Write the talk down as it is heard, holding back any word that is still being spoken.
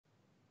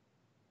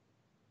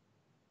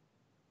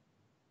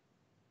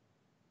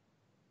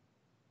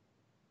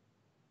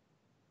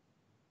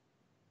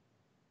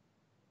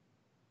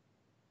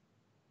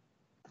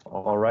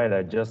All right,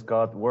 I just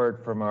got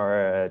word from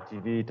our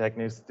TV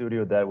Technics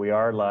studio that we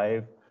are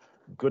live.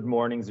 Good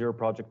morning, Zero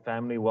Project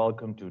family.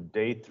 Welcome to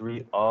day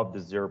 3 of the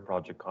Zero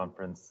Project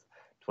Conference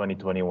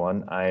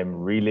 2021. I'm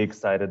really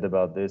excited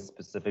about this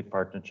specific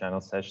partner channel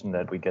session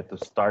that we get to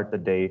start the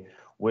day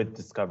with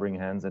Discovering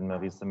Hands and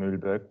Marisa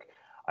Mühlböck.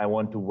 I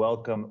want to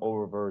welcome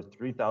over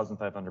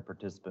 3,500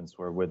 participants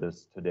who are with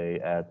us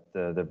today at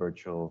the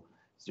virtual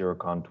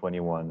ZeroCon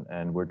 21,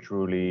 and we're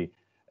truly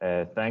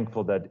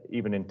thankful that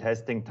even in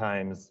testing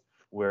times,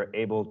 we're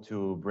able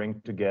to bring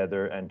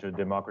together and to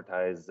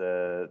democratize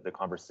the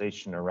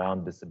conversation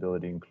around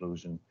disability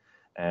inclusion.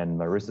 And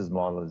Marisa's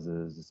model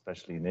is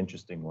especially an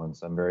interesting one.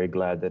 So I'm very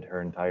glad that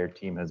her entire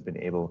team has been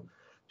able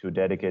to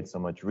dedicate so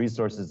much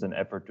resources and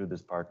effort to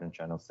this partner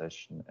channel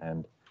session.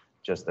 And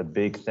just a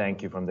big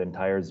thank you from the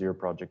entire Zero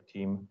Project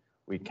team.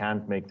 We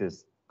can't make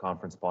this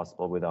conference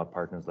possible without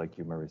partners like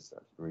you, Marisa.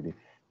 Really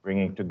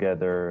bringing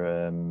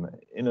together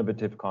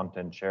innovative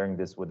content, sharing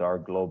this with our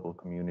global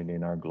community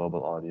and our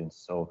global audience.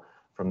 So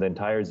from the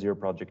entire Zero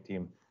Project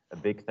team, a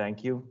big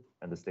thank you,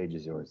 and the stage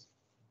is yours.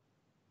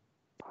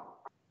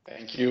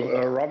 Thank you,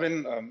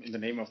 Robin. In the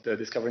name of the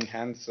Discovering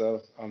Hands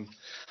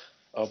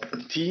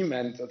team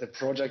and the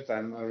project,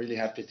 I'm really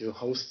happy to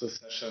host the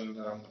session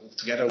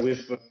together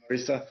with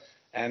Marisa.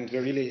 And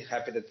we're really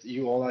happy that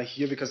you all are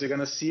here because you're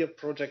going to see a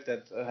project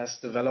that has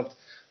developed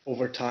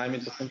over time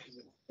into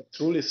something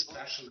truly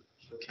special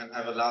that can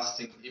have a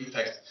lasting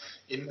impact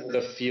in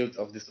the field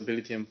of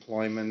disability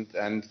employment.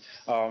 And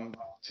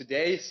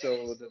today,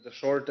 so the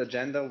short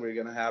agenda, we're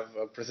going to have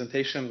a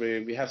presentation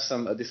where we have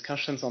some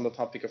discussions on the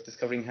topic of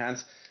Discovering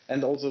Hands,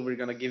 and also we're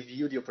going to give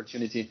you the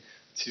opportunity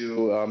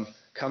to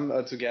come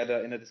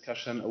together in a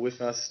discussion with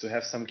us, to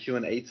have some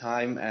Q&A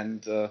time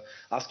and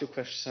ask your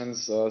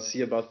questions,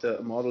 see about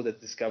the model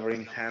that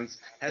Discovering Hands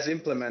has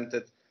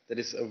implemented that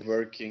is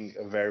working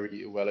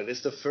very well. It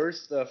is the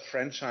first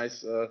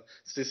franchise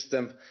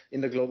system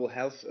in the global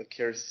health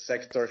care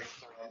sector,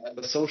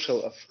 the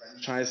social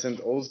franchise,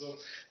 and also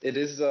it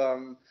is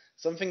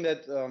something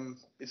that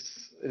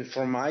is,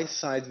 from my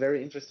side,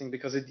 very interesting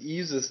because it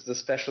uses the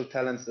special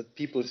talents that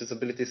people with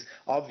disabilities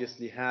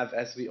obviously have,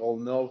 as we all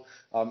know,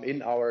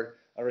 in our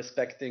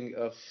respecting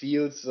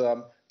fields,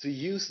 to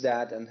use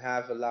that and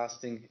have a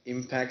lasting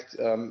impact,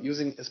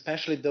 using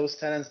especially those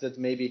talents that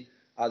maybe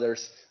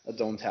others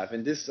don't have.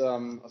 In this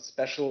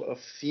special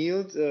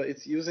field,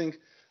 it's using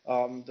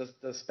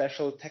the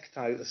special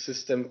tactile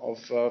system of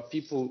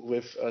people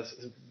with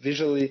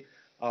visual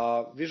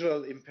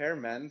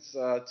impairments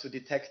to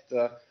detect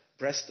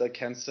breast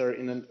cancer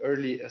in an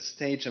early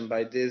stage, and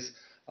by this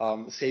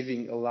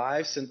saving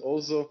lives and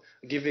also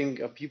giving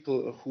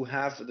people who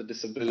have the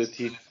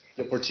disability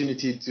the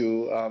opportunity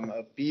to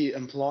be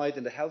employed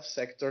in the health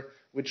sector,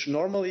 which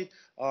normally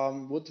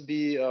would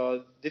be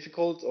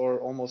difficult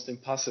or almost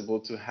impossible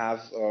to have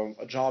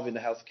a job in the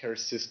healthcare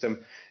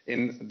system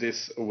in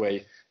this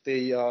way.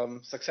 They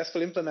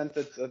successfully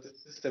implemented the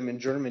system in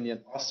Germany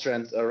and Austria,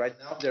 and right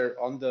now they're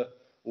on the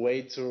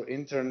way to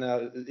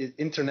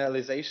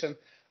internalization,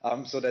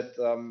 so that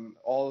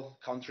all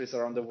countries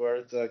around the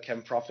world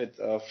can profit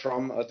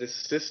from this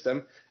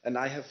system. And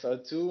I have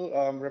two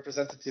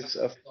representatives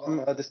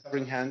from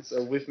Discovering Hands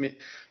with me.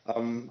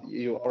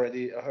 You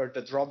already heard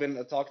that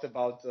Robin talked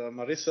about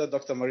Marisa.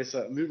 Dr.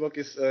 Marisa Mühlböck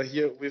is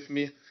here with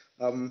me.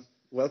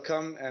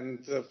 Welcome,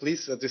 and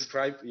please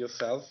describe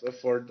yourself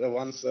for the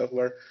ones who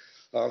are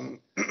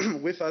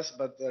with us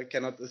but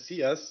cannot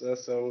see us.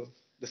 So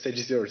the stage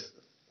is yours.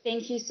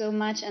 Thank you so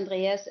much,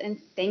 Andreas, and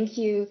thank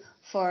you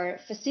for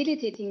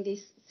facilitating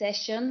this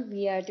session.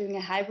 We are doing a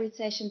hybrid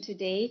session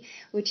today,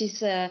 which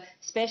is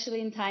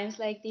especially in times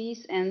like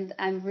these, and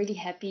I'm really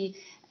happy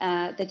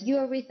that you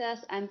are with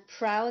us. I'm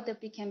proud that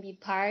we can be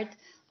part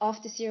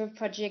of the Zero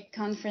Project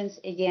Conference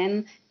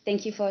again.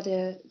 Thank you to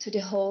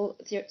the whole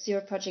Zero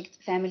Project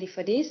family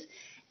for this.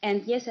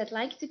 And yes, I'd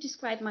like to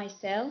describe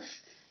myself.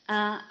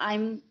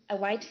 I'm a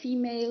white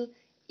female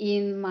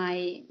in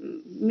my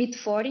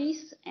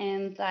mid-40s,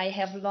 and I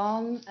have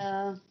long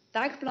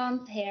dark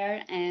blonde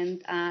hair,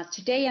 and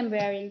today I'm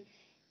wearing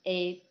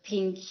a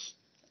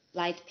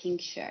light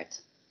pink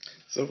shirt.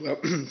 So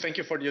thank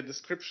you for your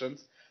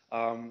descriptions.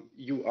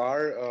 You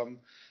are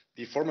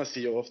the former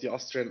CEO of the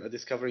Austrian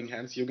Discovering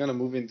Hands. You're going to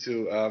move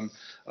into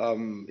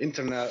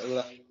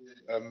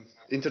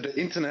the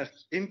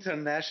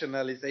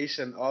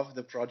internationalization of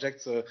the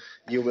project, so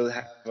you will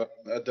have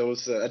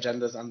those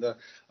agendas under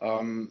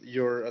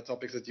your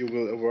topics that you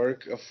will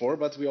work for.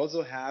 But we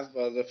also have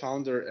the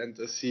founder and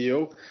the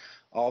CEO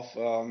of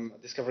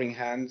Discovering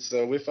Hands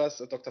with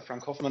us, Dr.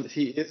 Frank Hoffmann.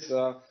 He is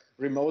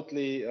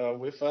remotely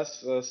with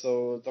us.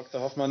 So Dr.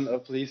 Hoffmann,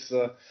 please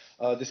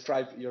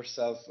describe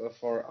yourself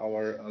for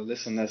our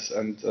listeners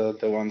and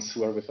the ones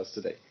who are with us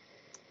today.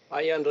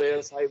 Hi,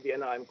 Andreas. Hi,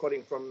 Vienna. I'm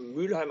calling from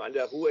Mülheim an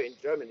der Ruhr in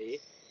Germany.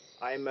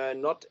 I'm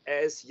not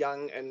as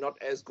young and not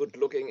as good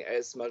looking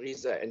as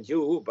Marisa and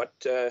you,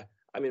 but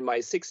I'm in my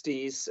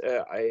 60s.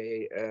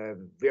 I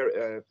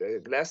wear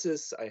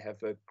glasses. I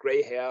have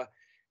gray hair,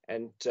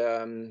 and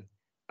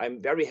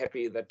I'm very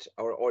happy that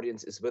our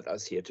audience is with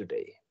us here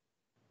today.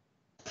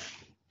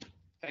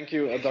 Thank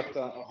you,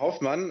 Dr.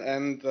 Hoffmann.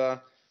 And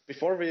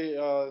before we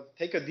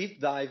take a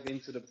deep dive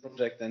into the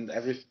project and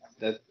everything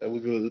that we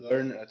will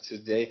learn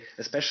today,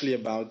 especially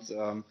about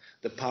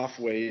the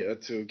pathway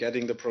to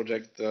getting the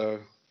project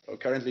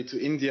currently to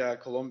India,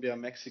 Colombia,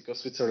 Mexico,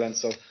 Switzerland,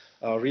 so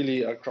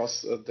really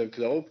across the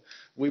globe,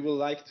 we would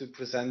like to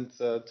present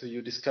to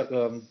you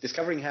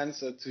Discovering Hands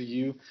to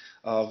you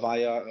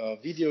via a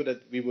video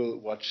that we will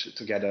watch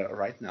together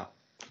right now.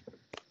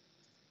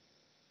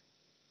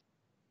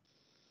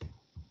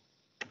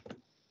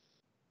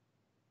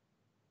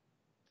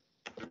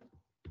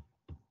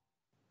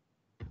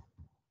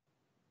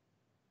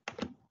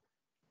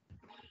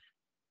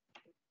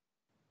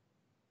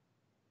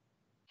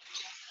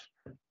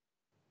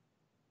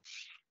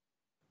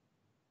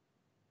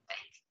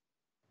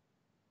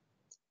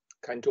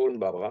 Kein Ton,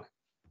 Barbara.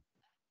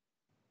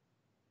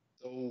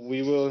 So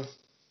we will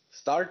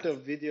start the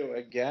video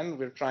again.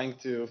 We're trying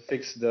to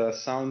fix the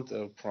sound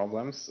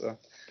problems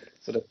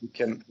so that we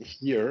can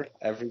hear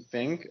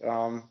everything.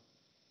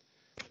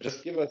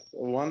 Just give us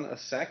a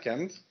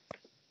second.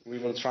 We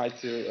will try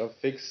to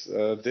fix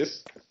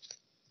this.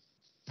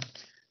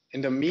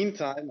 In the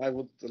meantime, I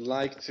would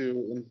like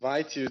to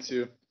invite you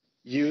to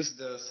use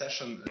the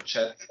session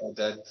chat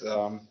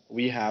that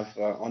we have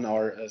on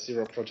our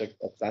Zero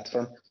Project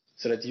platform,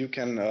 so that you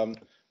can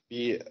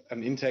be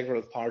an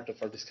integral part of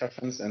our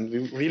discussions. And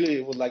we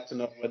really would like to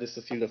know what is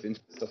the field of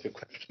interest of your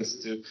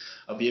questions to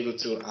be able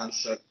to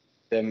answer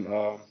them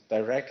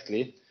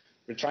directly.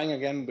 We're trying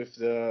again with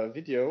the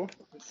video.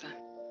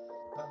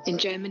 In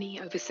Germany,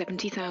 over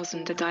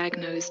 70,000 are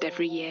diagnosed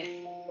every year.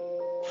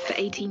 For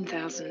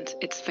 18,000,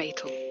 it's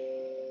fatal.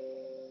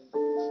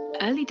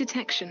 Early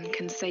detection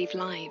can save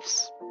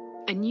lives.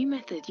 A new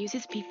method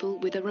uses people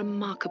with a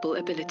remarkable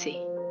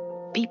ability.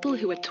 People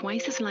who are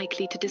twice as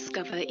likely to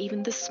discover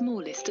even the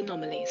smallest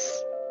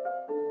anomalies.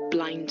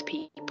 Blind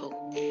people.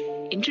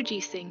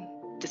 Introducing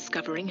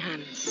Discovering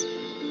Hands.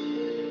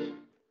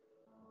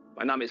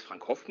 Mein Name ist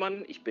Frank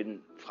Hoffmann, ich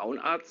bin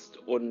Frauenarzt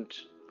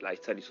und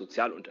gleichzeitig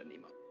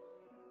Sozialunternehmer.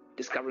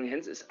 Discovering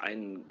Hands ist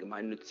ein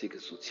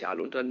gemeinnütziges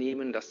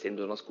Sozialunternehmen, das den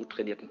besonders gut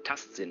trainierten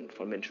Tastsinn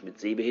von Menschen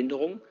mit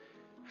Sehbehinderung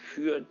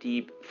für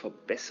die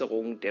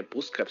Verbesserung der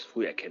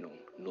Brustkrebsfrüherkennung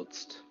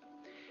nutzt.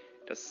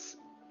 Das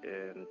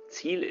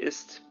Ziel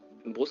ist,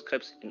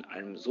 Brustkrebs in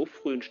einem so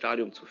frühen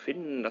Stadium zu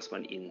finden, dass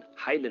man ihn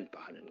heilend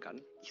behandeln kann.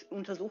 Ich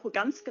untersuche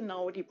ganz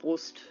genau die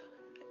Brust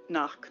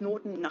nach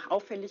Knoten, nach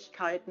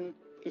Auffälligkeiten.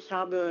 Ich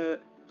habe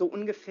so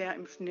ungefähr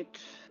im Schnitt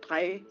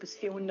 300 bis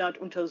 400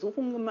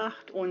 Untersuchungen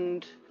gemacht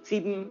und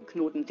 7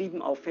 Knoten,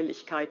 7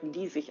 Auffälligkeiten,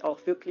 die sich auch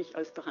wirklich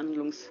als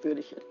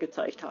behandlungswürdig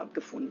gezeigt haben,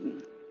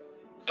 gefunden.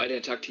 Bei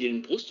der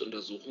taktilen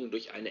Brustuntersuchung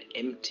durch eine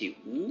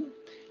MTU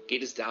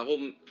geht es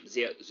darum,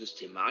 sehr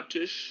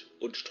systematisch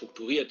und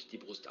strukturiert die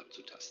Brust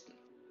abzutasten.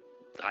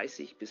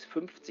 30 bis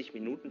 50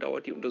 Minuten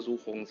dauert die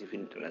Untersuchung. Sie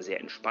findet in einer sehr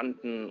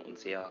entspannten und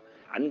sehr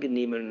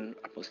angenehmen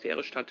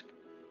Atmosphäre statt.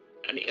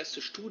 Eine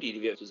erste Studie,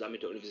 die wir zusammen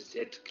mit der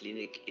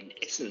Universitätsklinik in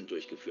Essen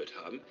durchgeführt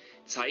haben,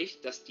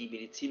 zeigt, dass die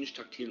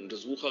medizinisch-taktilen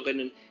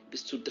Untersucherinnen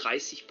bis zu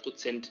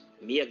 30%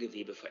 mehr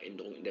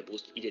Gewebeveränderungen in der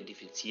Brust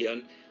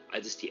identifizieren,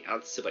 als es die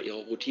Ärzte bei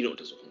ihrer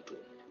Routineuntersuchung tun.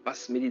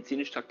 Was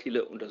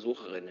medizinisch-taktile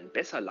Untersucherinnen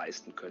besser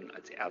leisten können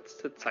als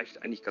Ärzte,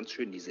 zeigt eigentlich ganz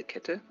schön diese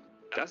Kette.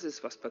 Das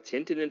ist, was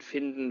Patientinnen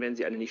finden, wenn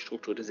sie eine nicht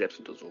strukturierte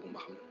Selbstuntersuchung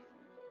machen.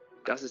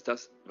 Das ist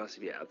das,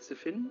 was wir Ärzte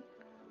finden.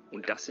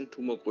 Und das sind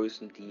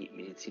Tumorgrößen, die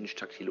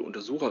medizinisch-taktile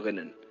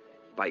Untersucherinnen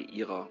bei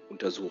ihrer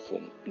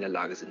Untersuchung in der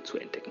Lage sind zu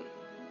entdecken.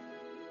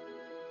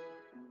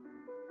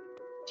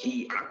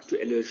 Die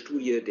aktuelle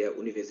Studie der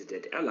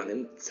Universität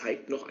Erlangen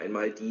zeigt noch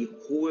einmal die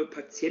hohe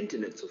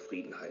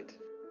Patientinnenzufriedenheit.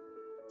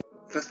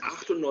 Fast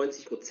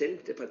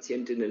 98% der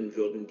Patientinnen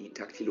würden die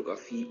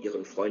Taktilographie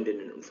ihren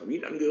Freundinnen und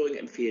Familienangehörigen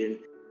empfehlen.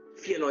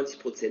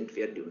 94%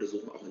 werden die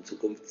Untersuchung auch in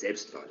Zukunft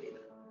selbst wahrnehmen.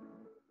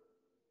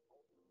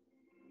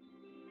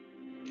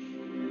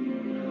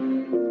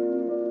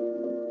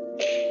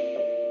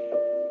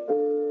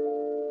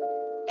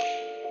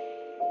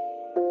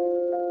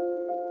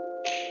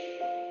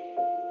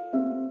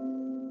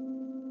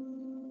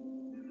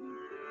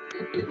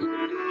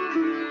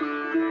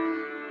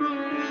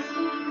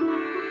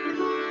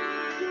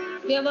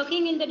 We are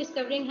working in the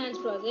Discovering Hands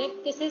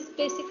project. This is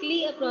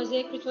basically a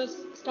project which was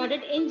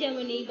started in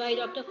Germany by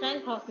Dr.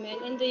 Frank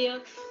Hoffmann in the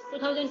year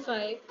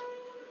 2005.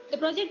 The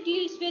project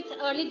deals with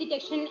early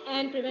detection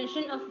and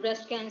prevention of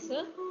breast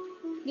cancer.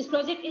 This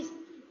project is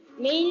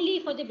mainly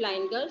for the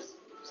blind girls.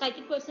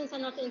 Sighted persons are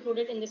not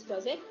included in this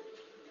project.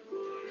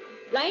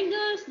 Blind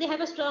girls, they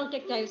have a strong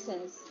tactile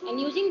sense, and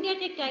using their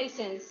tactile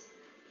sense,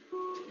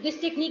 this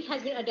technique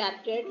has been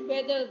adapted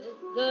where the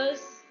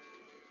girls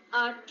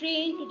are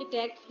trained to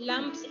detect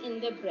lumps in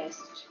the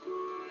breast.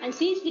 And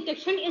since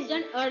detection is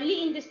done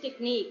early in this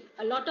technique,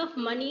 a lot of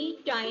money,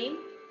 time,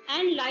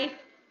 and life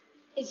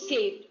is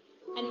saved.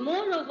 And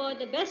moreover,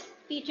 the best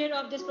feature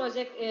of this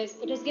project is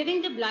it is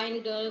giving the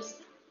blind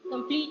girls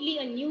completely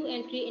a new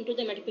entry into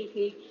the medical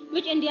field,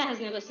 which India has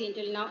never seen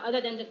till now,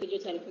 other than the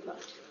physiotherapy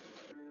part.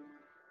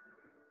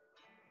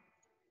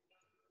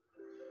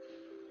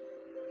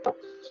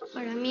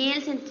 Para mí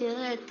el sentido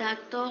del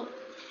tacto,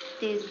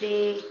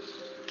 desde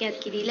que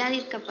adquirí la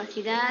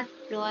discapacidad,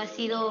 lo ha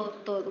sido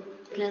todo.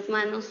 Las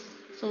manos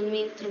son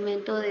mi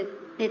instrumento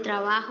de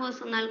trabajo,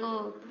 son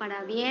algo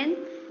para bien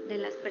de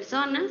las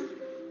personas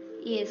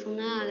y es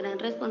una gran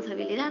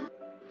responsabilidad.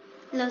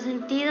 Los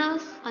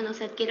sentidos, cuando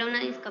se adquiere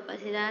una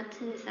discapacidad,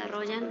 se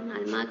desarrollan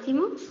al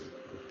máximo.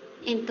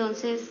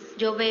 Entonces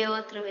yo veo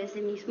a través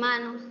de mis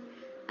manos,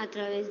 a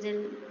través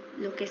de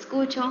lo que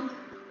escucho,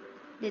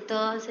 de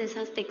todas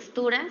esas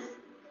texturas,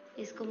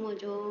 es como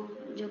yo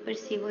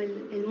percibo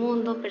el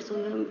mundo, percibo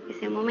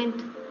ese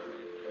momento.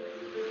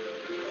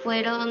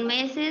 Fueron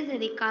meses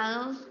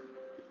dedicados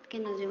que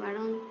nos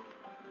llevaron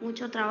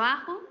mucho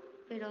trabajo,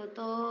 pero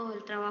todo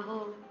el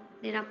trabajo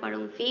era para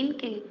un fin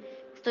que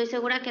estoy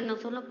segura que no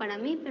solo para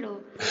mí,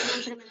 pero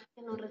es una enfermedad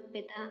que no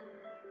respeta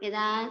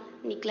edad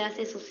ni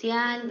clase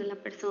social de la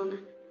persona.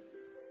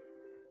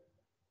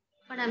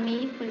 Para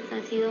mí pues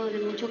ha sido de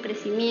mucho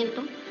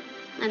crecimiento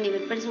a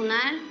nivel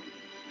personal,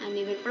 a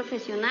nivel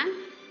profesional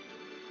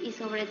y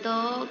sobre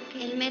todo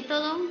que el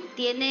método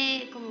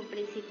tiene como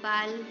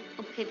principal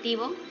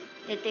objetivo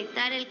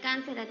detectar el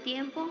cáncer a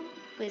tiempo,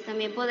 pues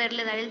también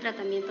poderle dar el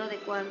tratamiento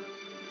adecuado.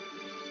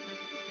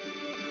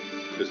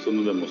 Esto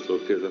nos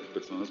demostró que las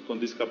personas con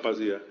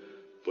discapacidad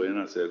pueden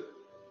hacer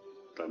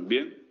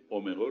también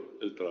o mejor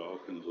el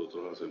trabajo que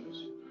nosotros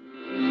hacemos.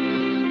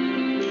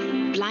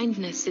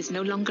 Blindness is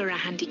no longer a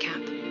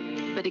handicap,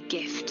 but a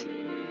gift,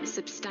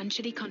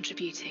 substantially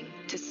contributing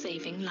to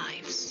saving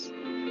lives.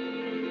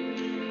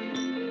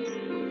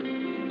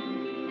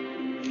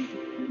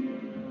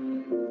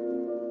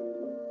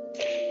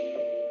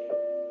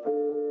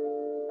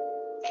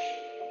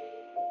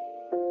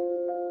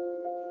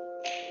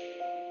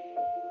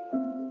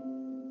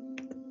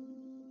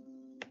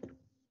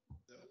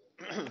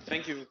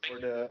 Thank you for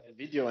the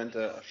video and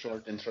a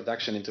short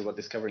introduction into what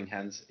Discovering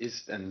Hands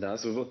is and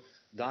does. We will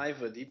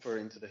dive deeper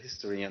into the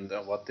history and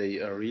what they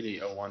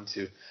really want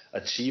to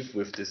achieve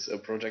with this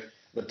project.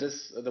 But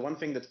the one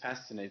thing that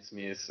fascinates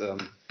me is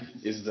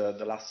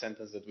the last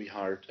sentence that we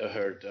heard.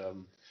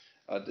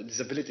 The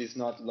disability is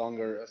not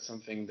longer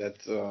something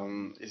that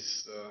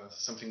is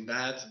something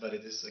bad, but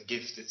it is a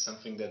gift. It's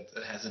something that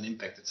has an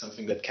impact. It's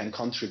something that can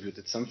contribute.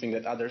 It's something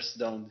that others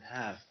don't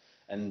have.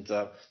 And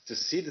to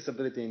see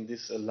disability in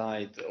this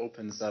light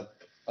opens up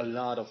a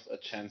lot of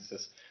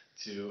chances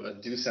to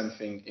do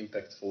something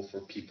impactful for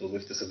people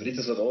with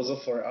disabilities, but also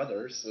for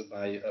others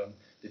by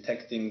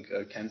detecting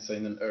cancer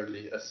in an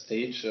early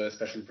stage,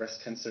 especially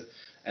breast cancer,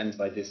 and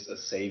by this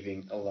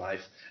saving a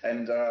life.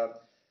 And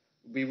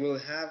we will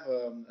have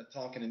a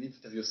talk and an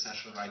interview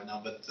session right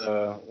now, but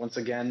once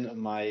again,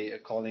 my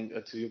calling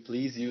to you,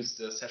 please use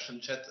the session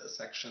chat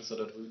section so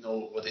that we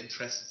know what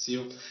interests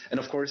you. And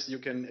of course, you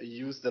can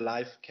use the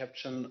live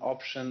caption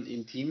option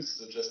in Teams,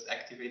 so just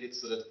activate it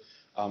so that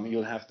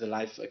you'll have the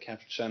live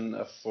caption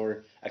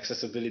for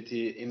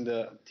accessibility in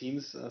the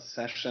Teams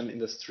session in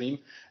the stream.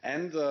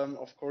 And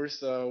of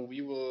course,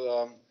 we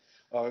will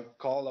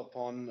call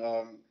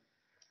upon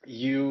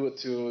you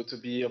to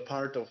be a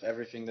part of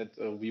everything that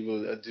we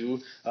will do.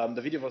 The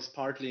video was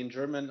partly in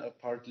German,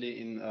 partly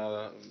in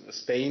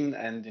Spain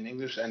and in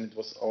English, and it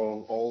was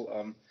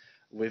all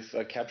with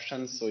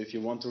captions. So if you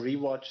want to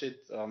rewatch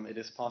it, it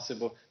is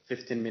possible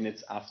 15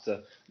 minutes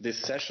after this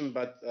session.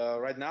 But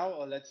right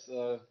now, let's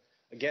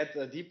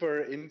get deeper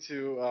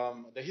into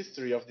the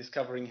history of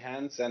Discovering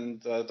Hands.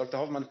 And Dr.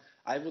 Hoffmann,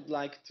 I would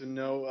like to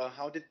know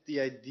how did the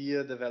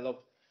idea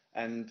develop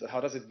and how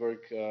does it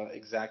work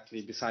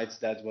exactly, besides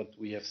that, what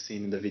we have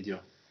seen in the video?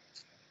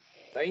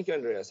 Thank you,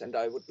 Andreas. And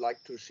I would like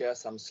to share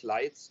some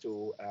slides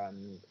to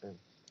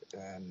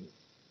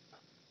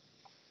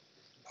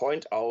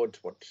point out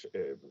what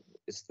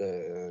is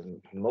the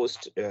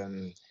most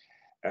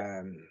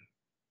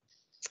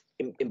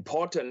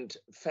important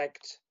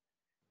fact.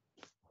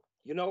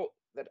 You know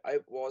that I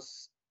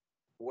was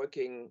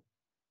working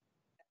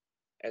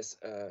as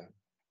a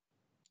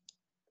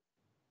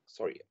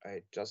sorry,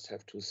 I just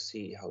have to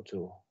see how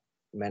to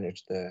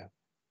manage the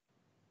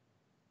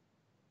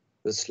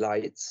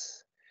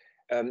slides.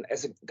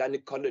 As a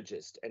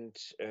gynecologist, and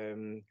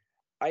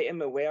I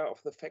am aware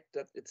of the fact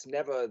that it's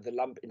never the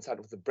lump inside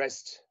of the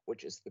breast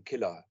which is the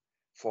killer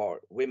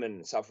for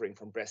women suffering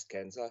from breast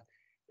cancer.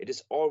 It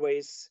is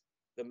always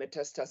the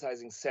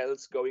metastasizing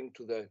cells going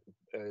to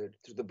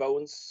the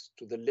bones,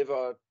 to the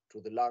liver, to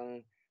the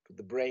lung, to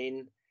the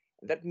brain.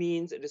 And that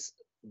means it is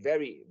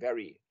very,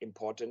 very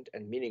important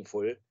and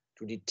meaningful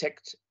to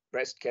detect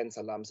breast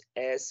cancer lumps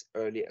as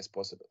early as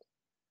possible.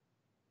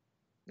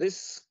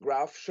 This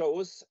graph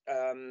shows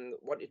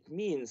what it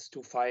means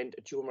to find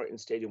a tumor in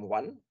stadium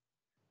 1,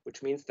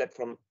 which means that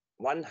from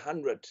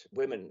 100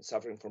 women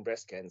suffering from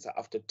breast cancer,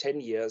 after 10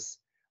 years,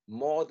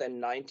 more than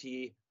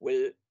 90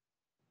 will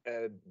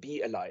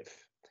be alive.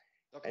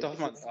 Dr.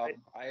 Hoffmann,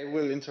 I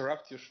will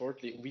interrupt you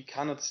shortly. We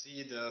cannot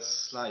see the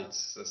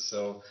slides,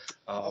 so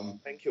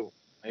thank you.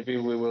 Maybe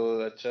we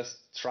will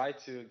just try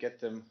to get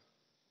them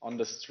on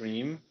the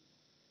stream.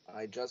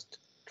 I just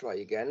try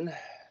again.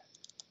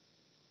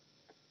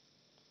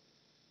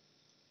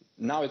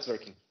 Now it's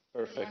working.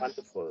 Perfect.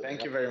 Wonderful.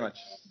 Thank you very much.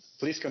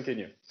 Please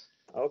continue.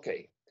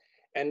 Okay.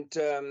 And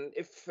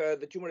if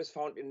the tumor is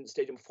found in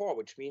stadium 4,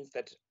 which means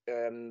that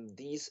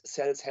these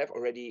cells have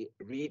already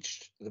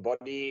reached the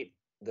body,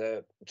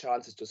 the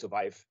chances to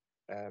survive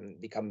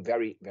become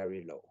very,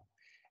 very low.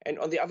 And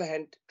on the other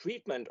hand,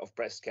 treatment of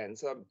breast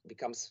cancer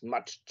becomes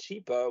much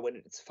cheaper when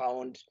it's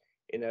found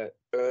in an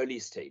early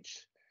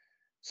stage.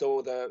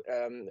 So the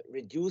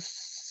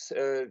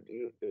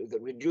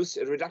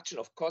reduction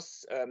of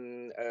costs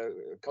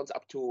comes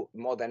up to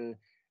more than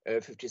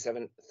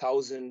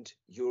 57,000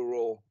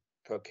 euro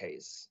per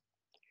case.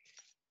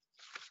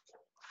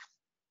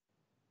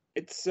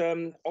 It's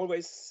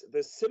always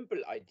the simple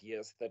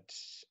ideas that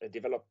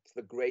develop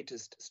the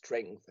greatest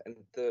strength. And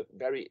the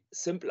very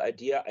simple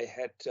idea I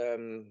had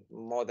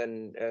more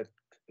than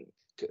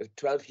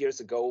 12 years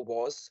ago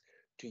was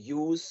to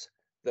use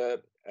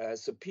the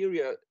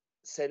superior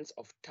sense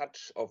of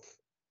touch of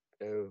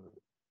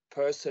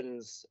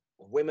persons,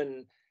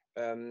 women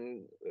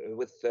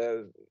with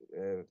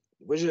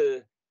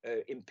visual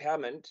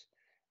impairment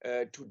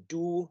to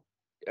do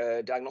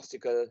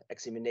diagnostical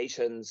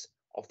examinations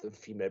of the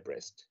female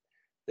breast.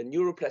 The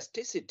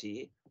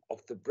neuroplasticity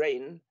of the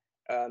brain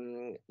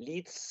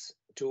leads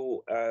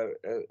to a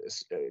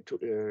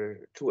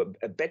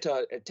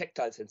better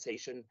tactile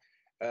sensation.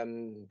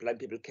 Blind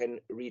people can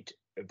read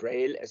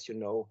Braille, as you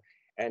know,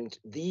 and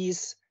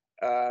these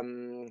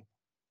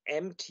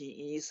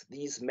MTEs,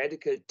 these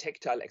medical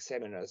tactile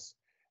examiners,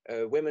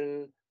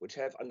 women which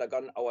have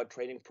undergone our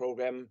training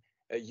program,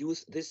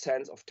 use this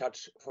sense of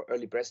touch for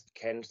early breast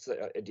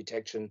cancer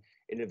detection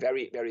in a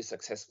very, very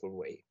successful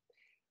way.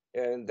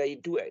 They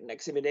do an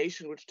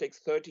examination which takes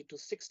 30 to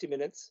 60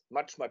 minutes,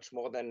 much, much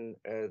more than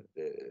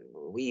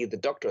we, the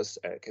doctors,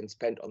 can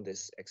spend on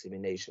this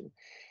examination.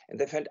 And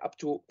they find up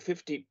to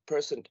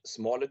 50%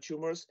 smaller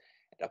tumors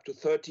and up to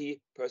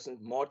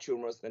 30% more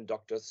tumors than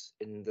doctors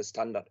in the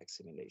standard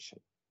examination.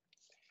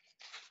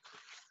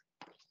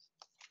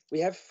 We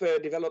have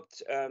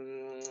developed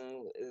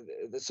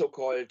the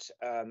so-called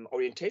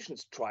orientation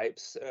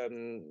stripes.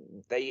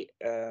 They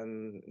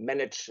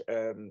manage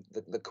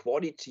the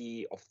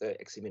quality of the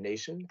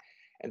examination,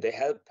 and they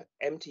help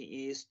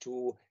MTEs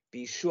to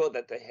be sure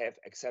that they have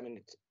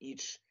examined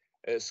each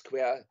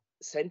square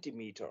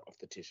centimeter of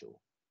the tissue.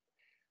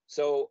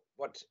 So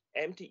what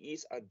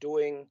MTEs are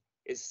doing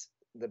is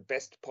the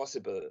best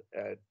possible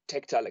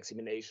tactile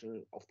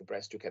examination of the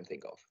breast you can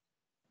think of.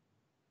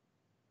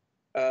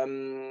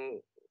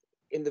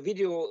 In the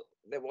video,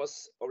 there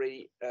was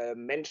already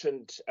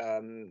mentioned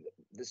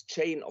this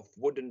chain of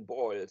wooden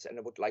balls, and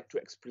I would like to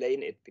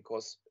explain it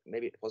because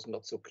maybe it was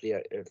not so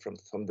clear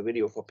from the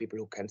video for people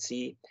who can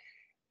see.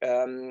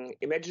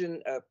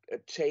 Imagine a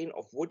chain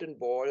of wooden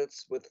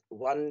balls with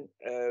one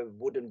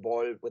wooden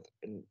ball with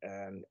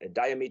a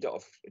diameter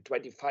of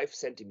 25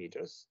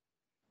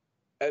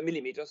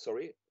 millimeters,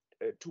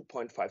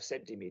 2.5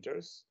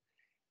 centimeters.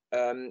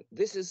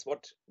 This is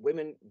what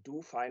women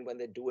do find when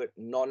they do a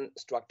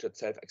non-structured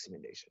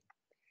self-examination.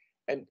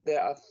 And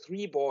there are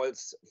 3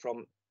 balls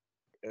from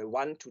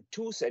 1 to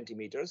 2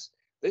 centimeters.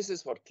 This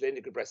is what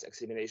clinical breast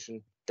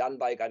examination done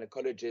by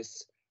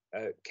gynecologists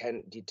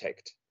can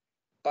detect.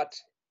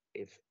 But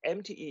if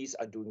MTEs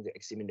are doing the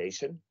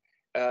examination,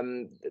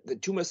 the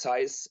tumor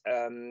size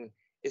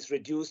is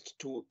reduced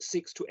to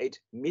 6 to 8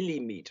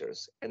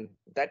 millimeters. And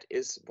that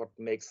is what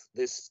makes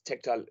this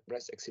tactile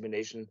breast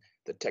examination,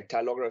 the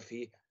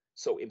tactilography,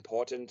 so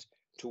important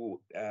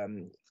to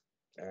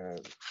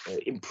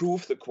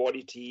improve the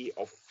quality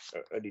of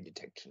early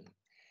detection.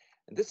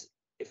 And this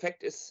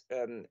effect is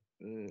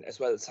as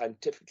well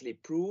scientifically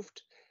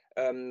proved.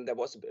 There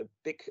was a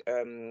big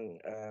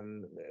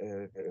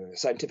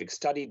scientific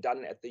study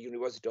done at the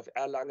University of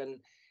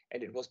Erlangen,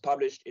 and it was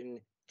published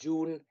in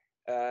June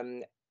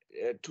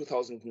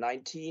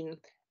 2019,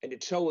 and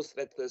it shows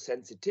that the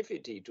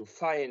sensitivity to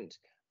find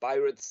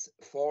BIRADS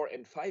 4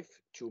 and 5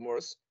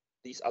 tumors,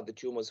 these are the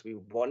tumors we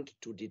want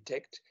to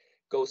detect,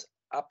 goes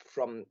up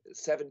from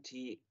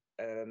 71%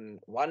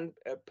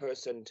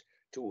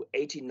 to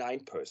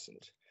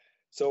 89%.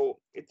 So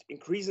it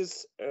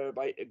increases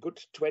by a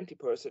good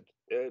 20%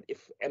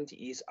 if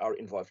MTEs are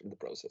involved in the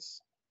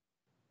process.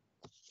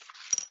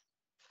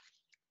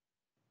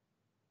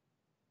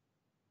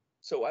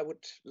 So I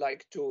would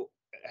like to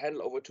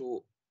hand over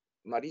to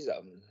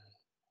Marisa.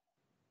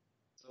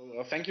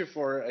 So thank you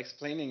for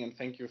explaining and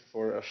thank you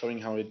for showing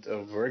how it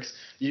works.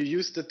 You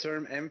used the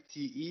term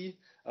MTE.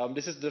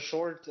 This is the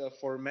short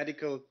for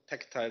Medical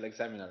Tactile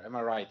Examiner. Am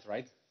I right?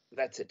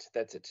 That's it.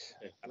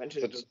 Okay. I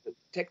mentioned But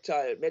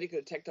the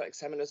medical tactile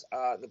examiners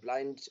are the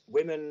blind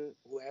women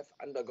who have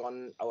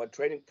undergone our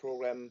training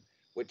program,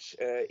 which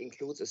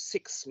includes a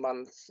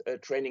 6-month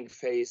training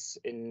phase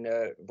in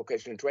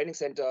vocational training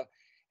center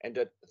and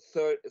a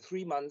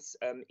 3 months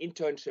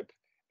internship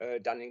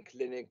done in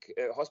clinic,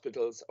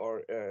 hospitals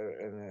or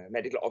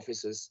medical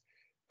offices.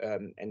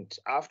 And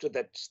after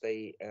that,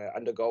 they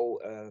undergo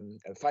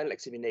a final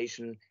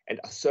examination and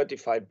are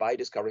certified by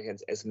Discovery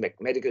Hands as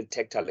medical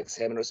tactile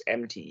examiners,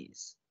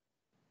 MTEs.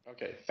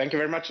 Okay, thank you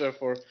very much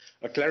for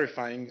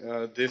clarifying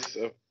this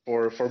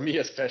for me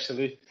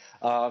especially.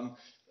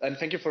 And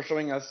thank you for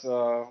showing us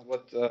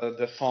what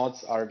the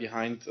thoughts are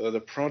behind the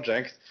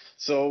project.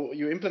 So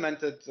you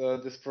implemented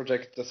this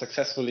project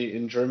successfully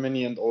in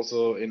Germany and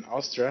also in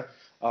Austria.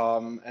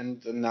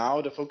 And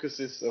now the focus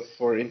is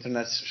for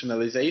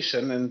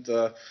internationalization. And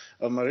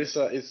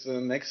Marisa is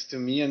next to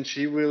me, and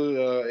she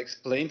will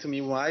explain to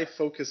me why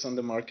focus on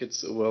the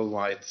markets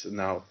worldwide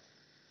now.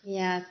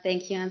 Yeah,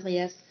 thank you,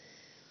 Andreas.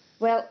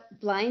 Well,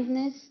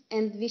 blindness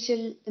and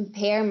visual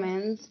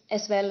impairment,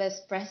 as well as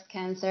breast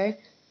cancer,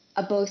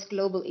 are both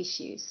global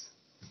issues.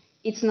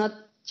 It's not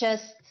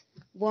just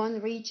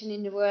one region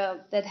in the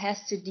world that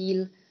has to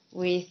deal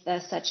with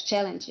such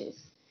challenges.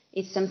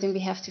 It's something we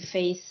have to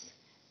face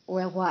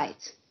worldwide.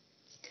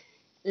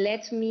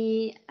 Let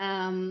me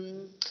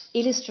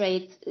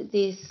illustrate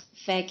this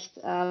fact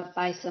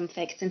by some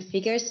facts and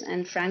figures,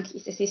 and Frank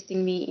is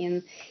assisting me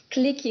in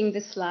clicking the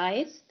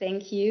slides.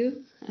 Thank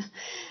you.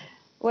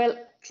 Well,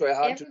 try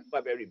hard to do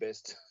my very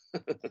best.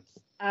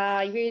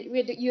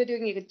 You're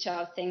doing a good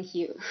job. Thank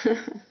you.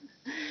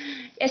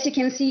 As you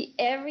can see,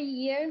 every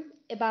year,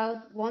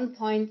 about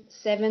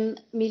 1.7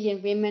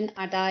 million women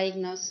are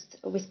diagnosed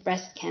with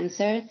breast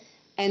cancer,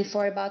 and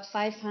for about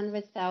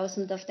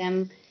 500,000 of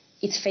them,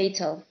 it's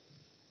fatal.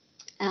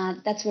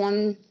 That's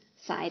one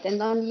side.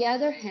 And on the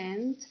other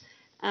hand,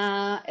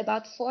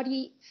 about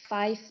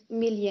 45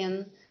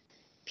 million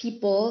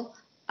people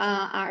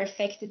are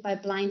affected by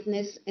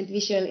blindness and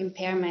visual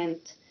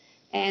impairment.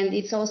 And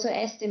it's also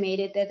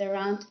estimated that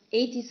around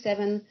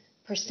 87%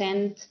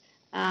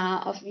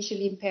 of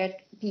visually impaired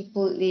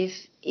people live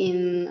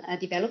in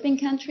developing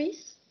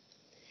countries.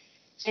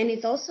 And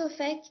it's also a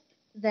fact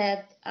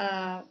that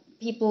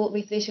people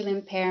with visual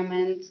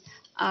impairment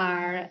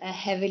are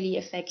heavily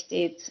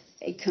affected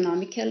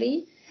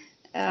economically.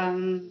 Up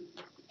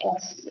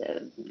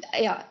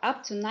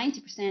to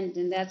 90%,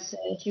 and that's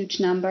a huge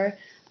number,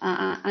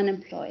 are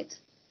unemployed.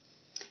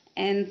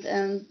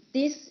 And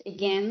this,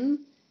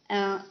 again,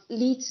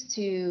 leads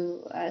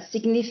to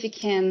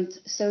significant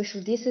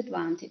social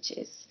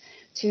disadvantages,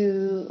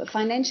 to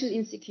financial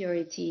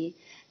insecurity,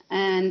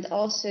 and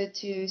also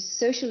to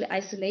social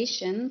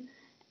isolation.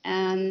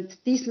 And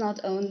this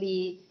not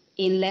only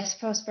in less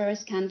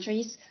prosperous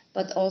countries,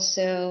 but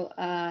also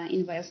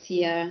in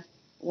wealthier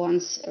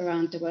ones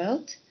around the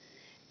world.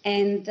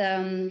 And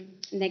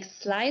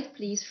next slide,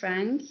 please,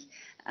 Frank.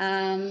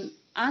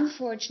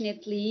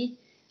 Unfortunately,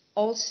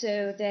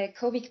 also the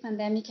COVID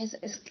pandemic has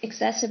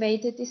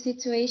exacerbated the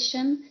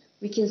situation.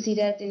 We can see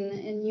that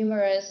in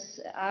numerous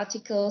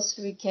articles.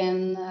 We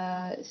can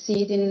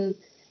see it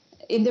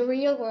in the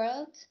real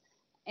world.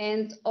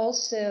 And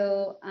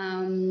also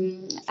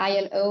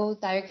ILO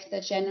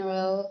Director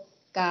General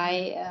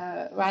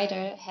Guy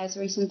Ryder has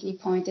recently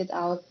pointed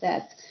out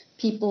that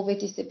people with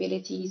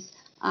disabilities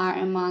are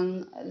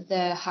among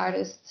the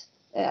hardest,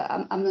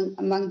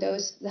 among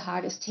those the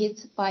hardest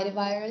hit by the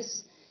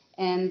virus,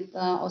 and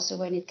also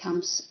when it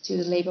comes to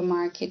the labor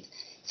market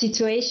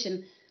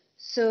situation.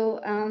 So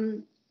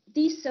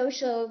these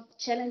social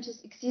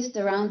challenges exist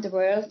around the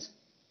world,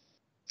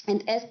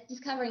 and as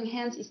Discovering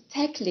Hands is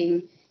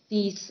tackling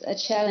these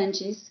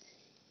challenges,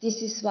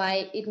 this is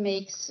why it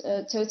makes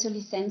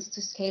totally sense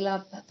to scale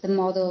up the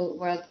model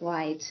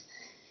worldwide.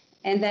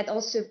 And that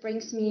also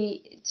brings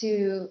me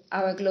to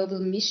our global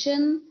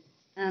mission.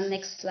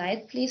 Next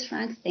slide, please,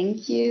 Frank.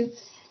 Thank you.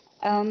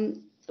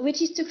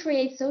 Which is to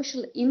create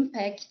social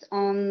impact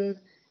on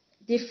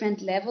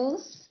different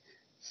levels.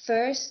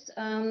 First,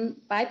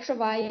 by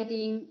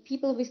providing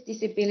people with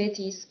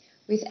disabilities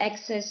with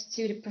access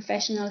to the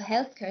professional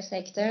healthcare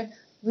sector,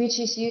 which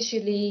is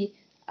usually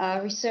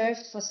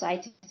reserved for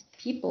sighted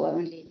people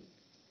only.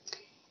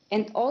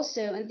 And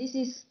also, and this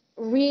is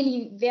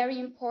really very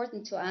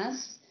important to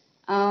us,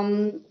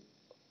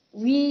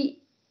 we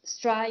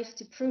strive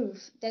to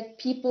prove that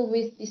people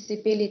with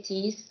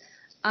disabilities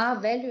are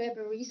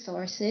valuable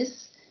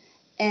resources,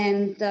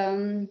 and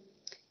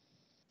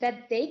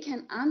that they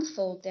can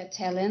unfold their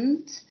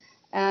talent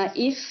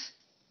if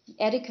the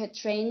adequate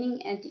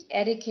training and the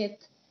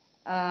adequate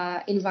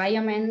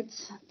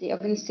environment, the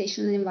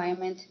organizational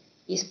environment,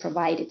 is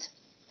provided.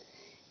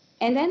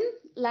 And then,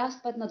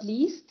 last but not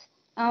least,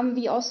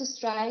 we also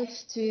strive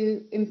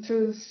to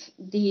improve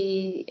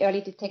the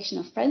early detection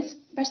of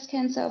breast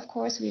cancer, of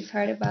course, we've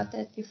heard about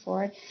that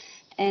before,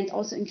 and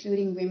also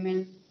including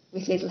women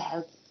with little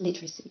health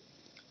literacy.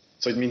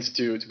 So it means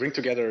to bring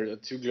together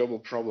two global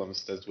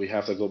problems, that we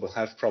have the global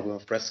health problem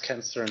of breast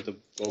cancer and the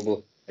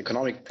global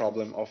economic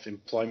problem of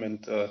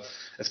employment,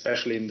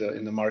 especially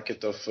in the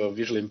market of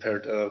visually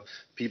impaired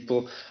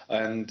people.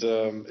 And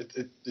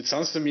it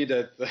sounds to me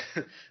that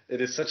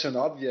it is such an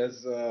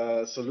obvious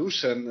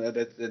solution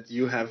that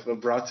you have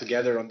brought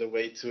together on the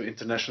way to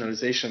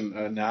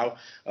internationalization now.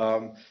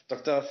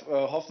 Dr.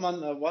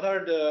 Hoffmann, what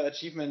are the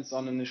achievements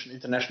on an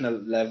international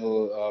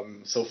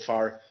level so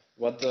far?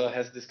 What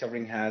has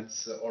Discovering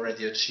Hands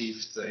already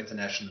achieved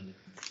internationally?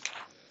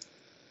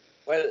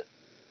 Well,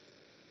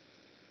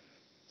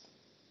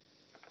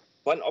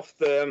 One of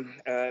the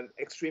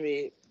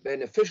extremely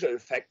beneficial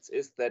effects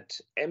is that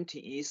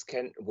MTEs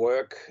can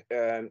work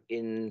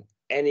in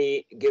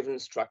any given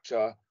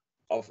structure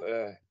of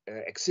an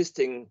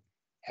existing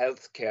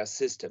healthcare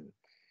system.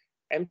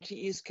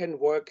 MTEs can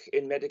work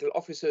in medical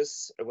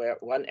offices where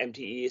one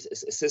MTE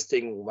is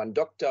assisting one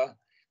doctor.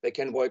 They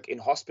can work in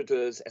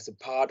hospitals as a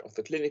part of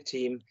the clinic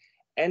team,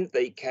 and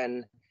they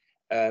can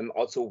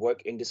also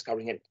work in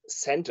discovery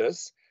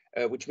centers,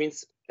 which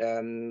means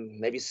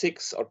maybe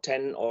 6 or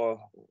 10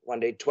 or one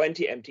day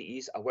 20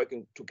 MTEs are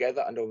working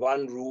together under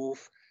one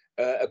roof,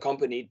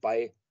 accompanied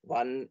by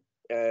one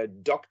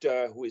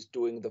doctor who is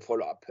doing the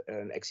follow-up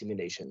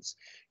examinations.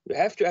 You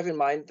have to have in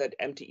mind that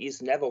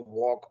MTEs never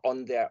walk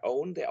on their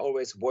own. They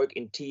always work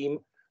in team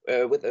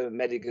with a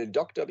medical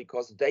doctor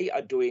because they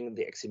are doing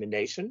the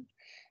examination.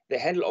 They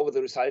handle over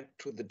the result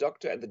to the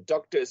doctor, and the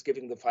doctor is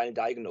giving the final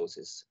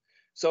diagnosis.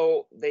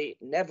 So they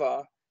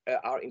never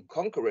are in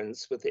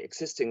concurrence with the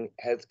existing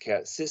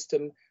healthcare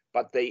system,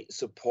 but they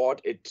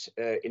support it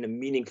in a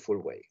meaningful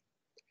way.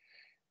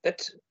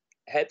 That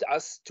helped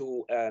us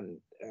to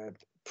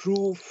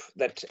prove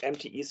that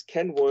MTEs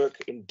can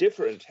work in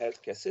different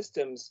healthcare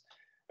systems.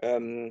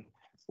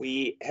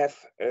 We have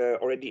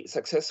already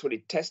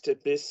successfully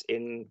tested this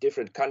in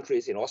different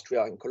countries, in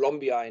Austria, in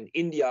Colombia, in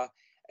India,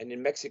 and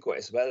in Mexico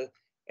as well,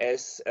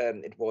 as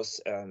it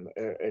was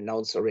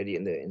announced already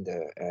in the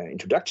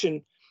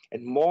introduction.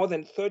 And more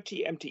than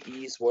 30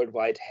 MTEs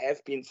worldwide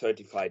have been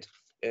certified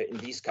in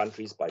these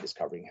countries by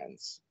Discovering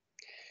Hands.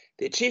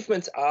 The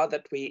achievements are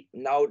that we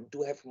now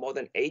do have more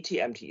than 80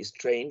 MTEs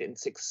trained in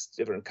 6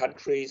 different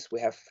countries. We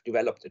have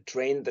developed a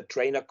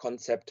train-the-trainer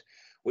concept,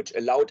 which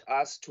allowed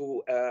us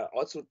to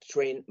also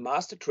train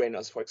master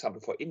trainers, for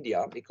example, for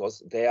India,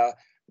 because there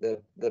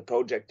the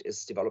project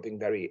is developing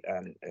very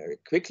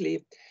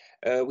quickly.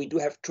 We do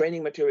have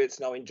training materials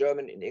now in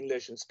German, in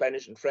English, in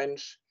Spanish, and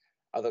French,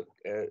 other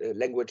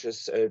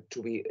languages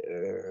to be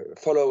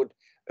followed.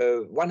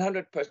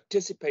 100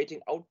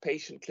 participating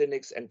outpatient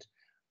clinics and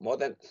more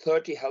than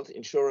 30 health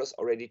insurers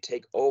already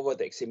take over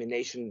the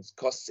examination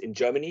costs in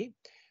Germany.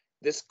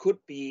 This could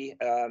be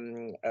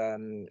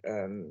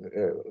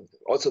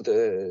also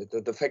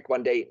the fact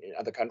one day in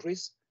other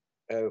countries,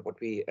 what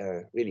we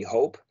really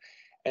hope.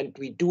 And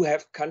we do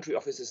have country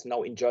offices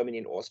now in Germany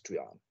and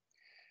Austria.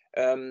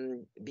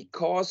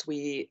 Because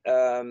we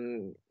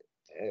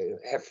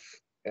have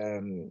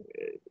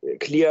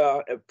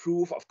clear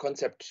proof of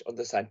concept on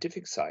the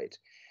scientific side,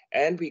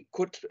 and we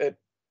could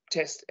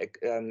test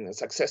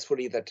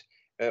successfully that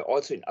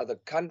also in other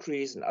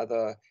countries and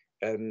other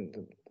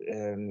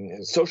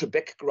social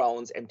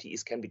backgrounds,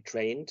 MTEs can be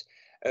trained.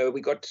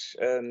 We got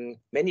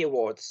many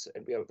awards,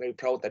 and we are very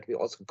proud that we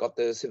also got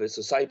the Civil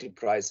Society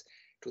Prize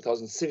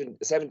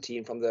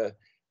 2017 from the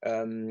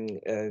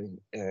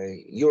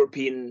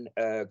European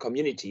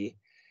community.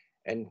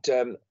 And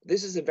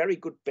this is a very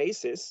good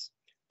basis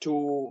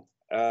to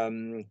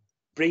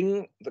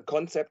bring the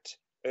concept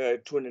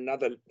to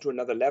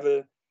another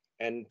level.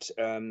 And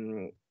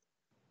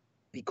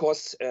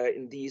because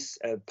in these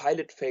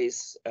pilot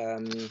phase,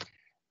 the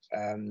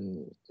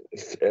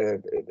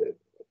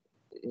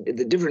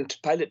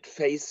different pilot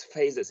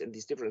phases in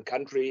these different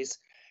countries,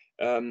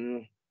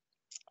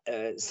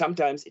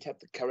 sometimes it had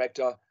the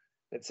character,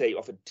 let's say,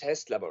 of a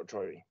test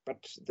laboratory.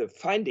 But the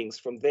findings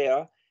from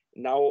there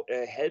now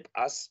help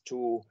us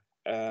to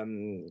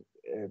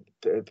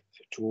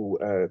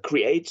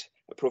create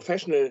a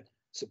professional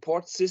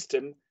support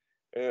system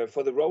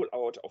for the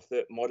rollout of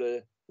the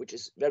model, which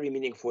is very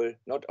meaningful,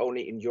 not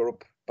only in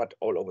Europe, but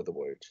all over the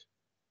world.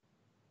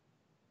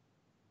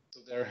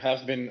 So there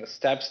have been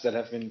steps that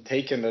have been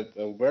taken that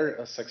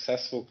were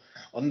successful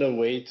on the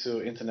way to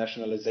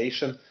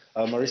internationalization.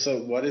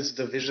 Marisa, what is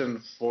the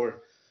vision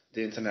for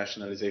the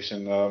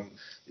internationalization?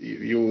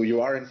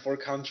 You are in 4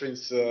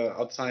 countries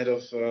outside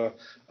of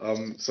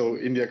so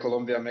India,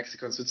 Colombia,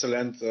 Mexico, and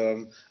Switzerland.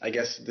 I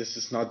guess this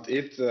is not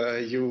it.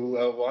 You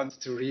want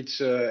to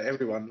reach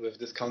everyone with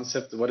this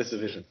concept. What is the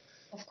vision?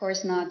 Of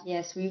course not.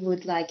 Yes, we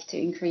would like to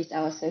increase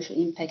our social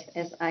impact,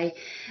 as I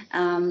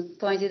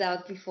pointed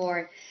out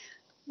before.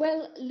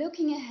 Well,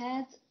 looking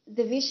ahead,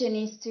 the vision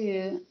is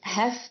to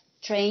have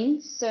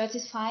trained,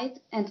 certified,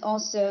 and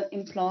also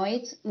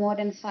employed more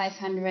than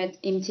 500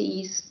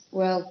 MTEs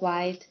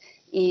worldwide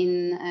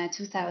in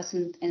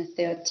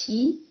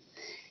 2030.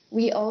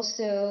 We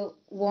also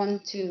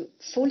want to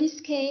fully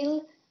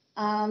scale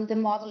the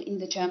model in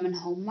the German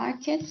home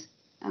market.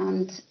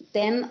 And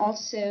then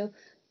also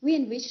we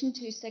envision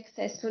to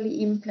successfully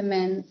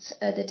implement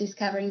the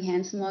Discovering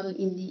Hands model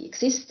in the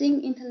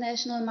existing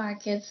international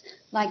markets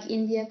like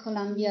India,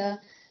 Colombia,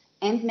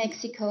 and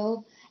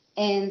Mexico.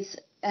 And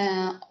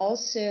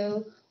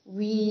also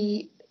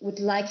we would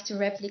like to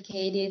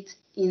replicate it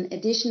in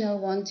additional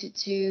 1 to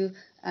 2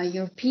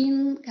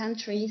 European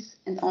countries,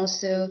 and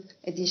also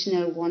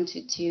additional 1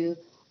 to 2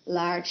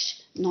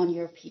 large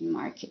non-European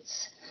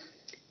markets.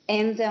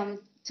 And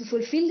to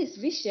fulfill this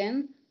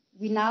vision,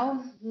 we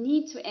now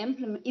need to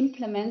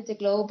implement the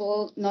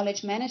global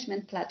knowledge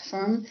management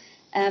platform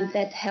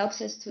that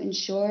helps us to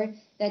ensure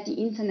that the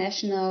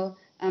international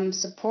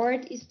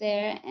support is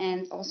there,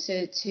 and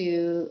also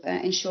to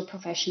ensure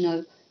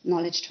professional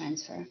knowledge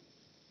transfer.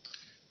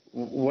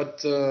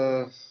 What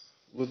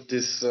would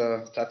this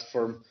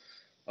platform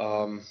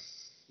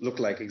look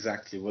like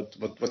exactly?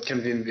 What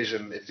can we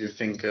envision if you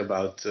think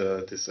about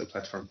this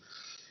platform?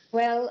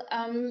 Well,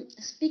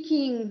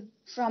 speaking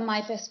from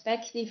my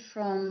perspective,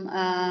 from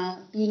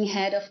being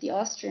head of the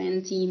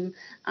Austrian team,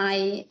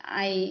 I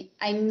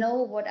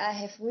know what I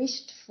have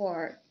wished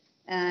for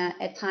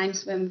at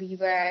times when we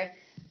were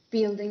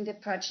building the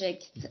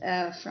project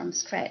from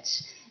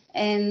scratch.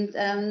 And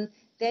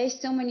there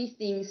is so many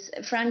things.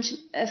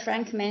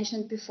 Frank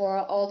mentioned before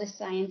all the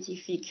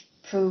scientific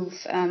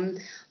proof,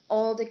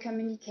 all the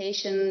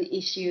communication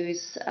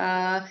issues.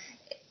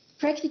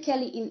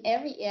 Practically in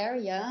every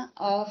area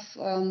of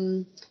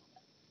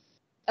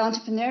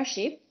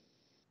entrepreneurship,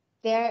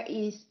 there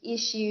is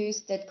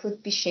issues that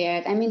could be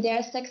shared. I mean, there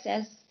are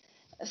success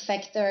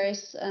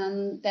factors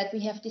that we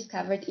have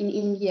discovered in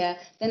India,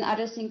 then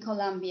others in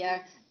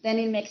Colombia, then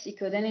in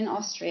Mexico, then in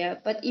Austria.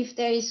 But if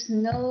there is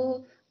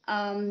no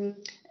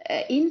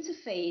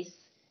interface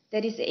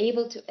that is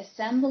able to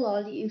assemble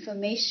all the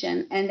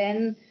information and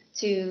then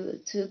to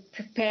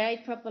prepare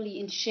it properly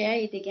and share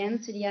it again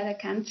to the other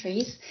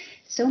countries,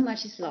 so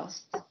much is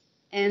lost.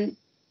 And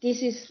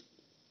this is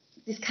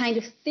this kind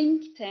of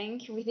think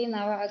tank within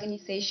our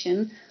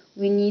organization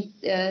we need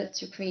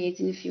to create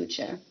in the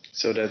future.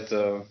 So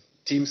that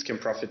teams can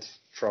profit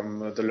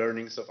from the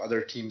learnings of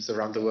other teams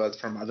around the world,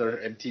 from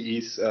other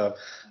MTEs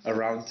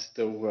around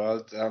the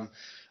world.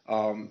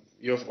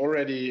 You have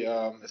already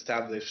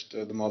established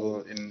the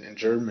model in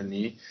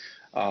Germany.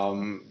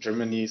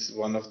 Germany is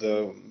one of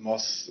the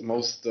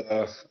most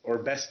or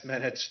best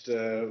managed,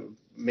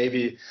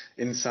 maybe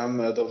in some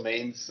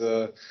domains,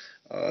 a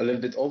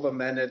little bit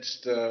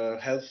over-managed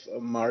health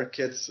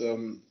markets.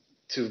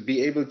 To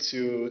be able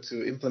to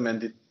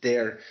implement it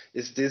there,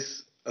 is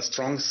this a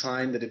strong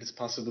sign that it is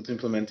possible to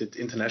implement it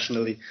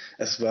internationally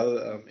as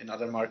well, in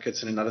other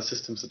markets and in other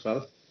systems as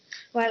well?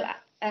 Well,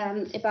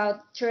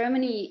 about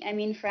Germany, I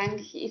mean,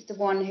 Frank is the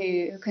one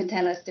who can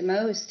tell us the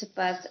most,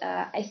 but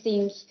I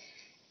think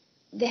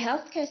the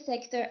healthcare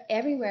sector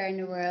everywhere in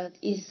the world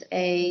is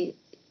a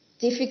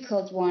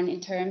difficult one in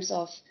terms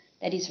of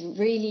that is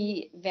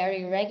really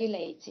very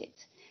regulated.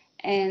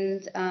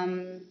 And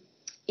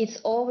it's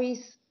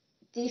always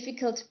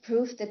difficult to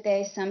prove that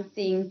there is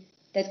something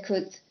that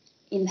could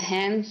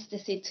enhance the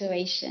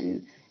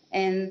situation.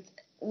 And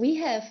we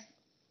have,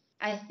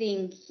 I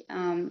think,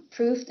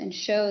 proved and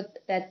showed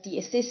that the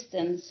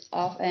assistance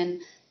of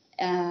an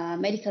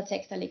medical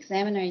tactile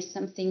examiner is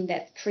something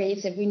that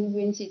creates a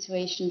win-win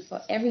situation for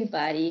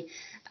everybody.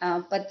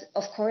 But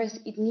of course,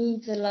 it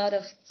needs a lot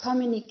of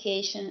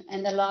communication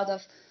and a lot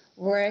of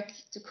work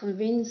to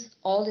convince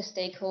all the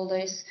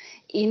stakeholders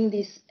in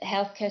this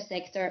healthcare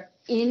sector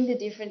in the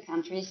different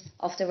countries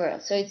of the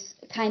world. So it's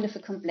kind of a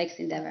complex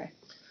endeavor.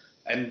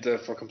 And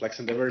for complex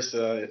endeavors,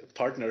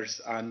 partners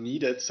are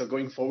needed. So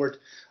going forward,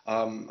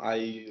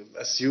 I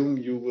assume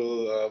you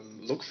will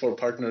look for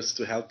partners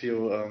to help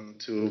you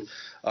to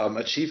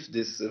achieve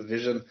this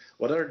vision.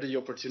 What are the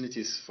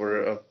opportunities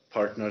for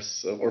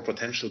partners or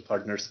potential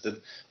partners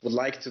that would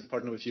like to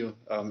partner with you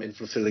in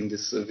fulfilling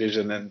this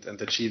vision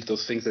and achieve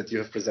those things that you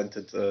have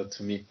presented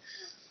to me?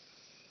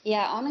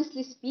 Yeah,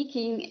 honestly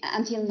speaking,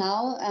 until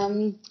now,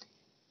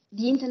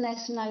 the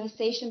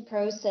internationalization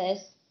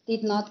process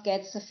did not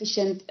get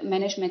sufficient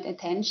management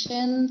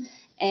attention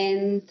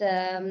and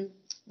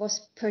was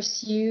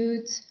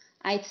pursued,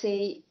 I'd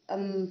say,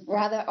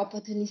 rather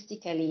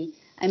opportunistically.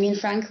 I mean,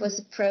 Frank was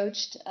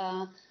approached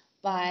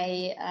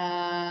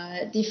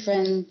by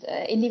different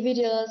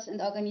individuals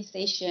and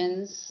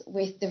organizations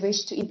with the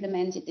wish to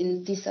implement it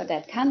in this or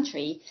that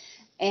country.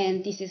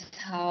 And this is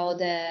how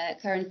the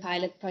current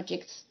pilot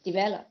projects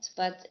developed.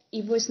 But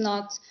it was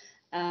not,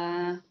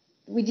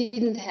 we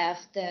didn't have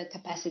the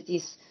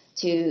capacities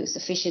to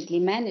sufficiently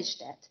manage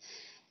that.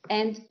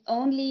 And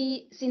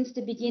only since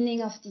the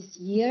beginning of this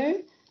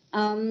year,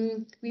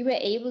 we were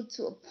able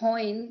to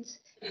appoint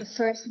the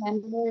first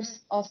members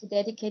of the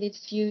dedicated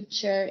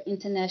future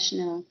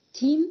international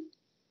team.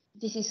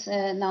 This is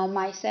now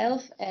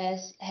myself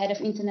as head of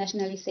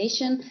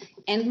internationalization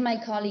and my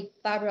colleague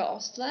Barbara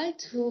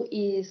Ostwald, who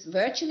is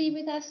virtually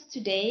with us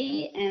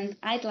today. And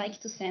I'd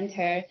like to send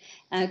her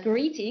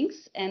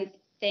greetings and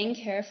thank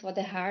her for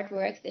the hard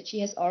work that she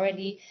has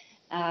already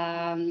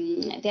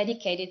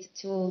dedicated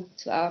to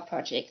our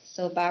project.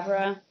 So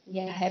Barbara, we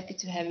are happy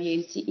to have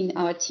you in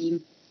our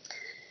team.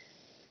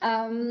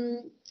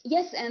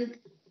 Yes, and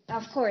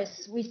of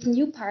course, with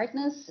new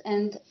partners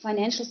and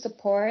financial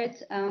support,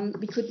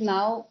 we could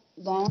now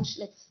launch,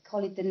 let's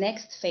call it the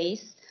next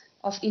phase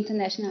of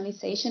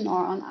internationalization,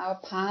 or on our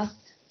path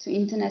to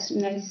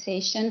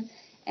internationalization.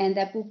 And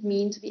that would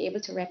mean to be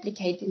able to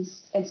replicate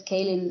and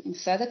scale in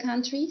further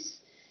countries.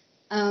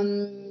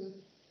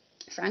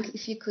 Frank,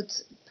 if you could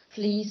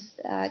please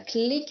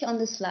click on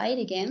the slide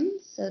again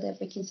so that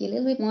we can see a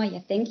little bit more. Yeah,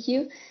 thank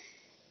you.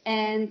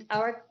 And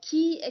our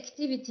key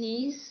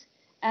activities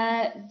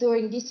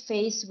during this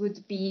phase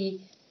would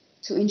be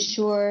to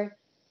ensure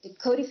the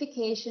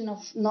codification of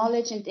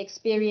knowledge and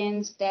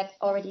experience that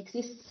already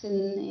exists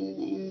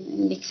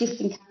in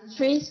existing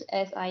countries,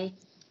 as I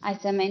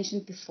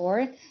mentioned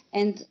before,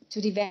 and to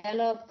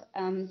develop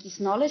this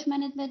knowledge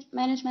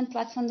management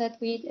platform that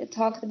we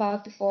talked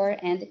about before,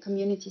 and a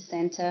community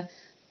center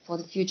for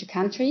the future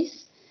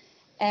countries.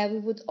 We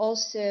would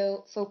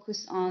also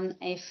focus on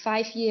a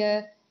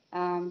 5-year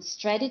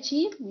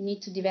strategy. We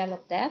need to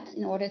develop that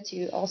in order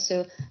to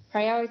also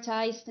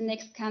prioritize the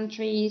next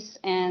countries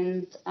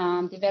and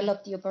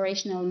develop the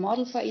operational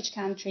model for each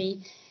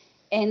country.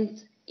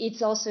 And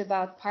it's also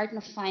about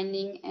partner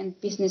finding and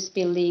business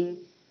building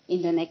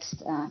in the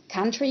next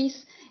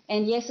countries.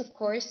 And yes, of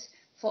course,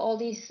 for all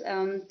these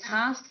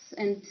tasks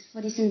and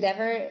for this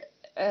endeavor,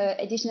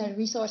 additional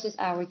resources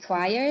are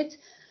required.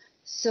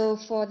 So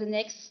for the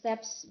next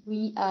steps,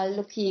 we are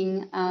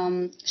looking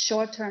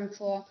short-term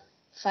for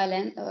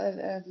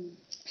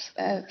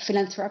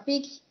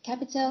philanthropic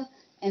capital,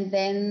 and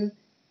then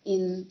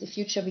in the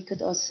future we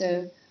could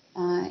also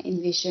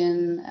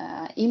envision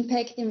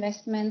impact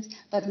investment.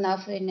 But now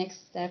for the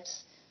next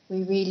steps,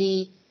 we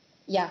really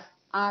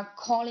are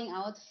calling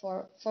out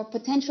for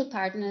potential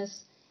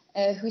partners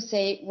who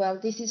say, well,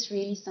 this is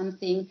really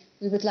something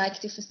we would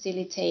like to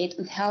facilitate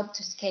and help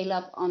to scale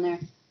up on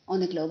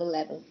a global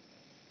level.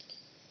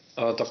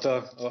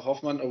 Dr.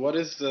 Hoffmann, what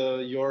is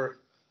your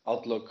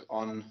outlook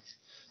on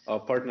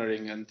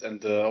partnering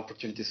and the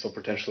opportunities for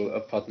potential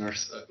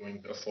partners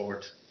going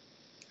forward?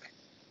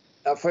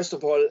 First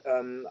of all,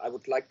 I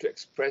would like to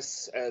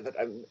express that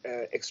I'm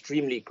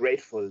extremely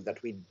grateful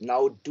that we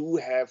now do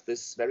have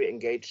this very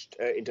engaged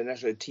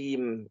international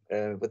team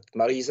with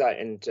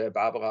Marisa and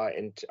Barbara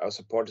and our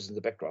supporters in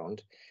the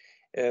background.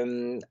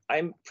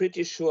 I'm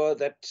pretty sure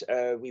that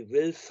we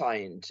will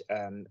find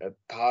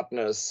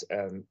partners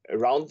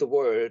around the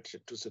world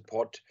to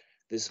support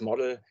this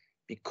model,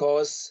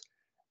 because,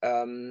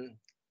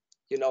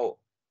 you know,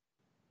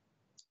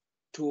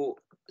 to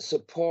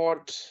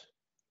support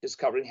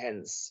Discovering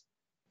Hands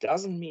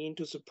doesn't mean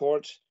to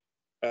support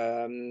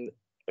a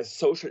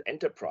social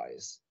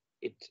enterprise.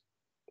 It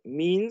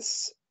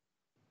means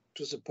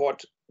to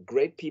support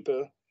great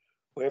people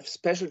who have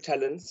special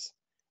talents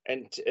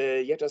and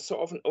yet are so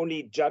often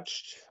only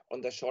judged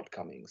on their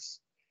shortcomings.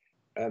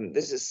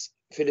 This is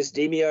Phyllis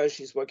Demir.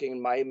 She's working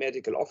in my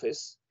medical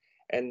office,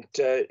 and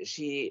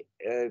she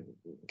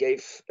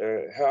gave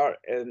her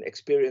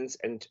experience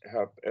and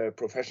her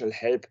professional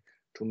help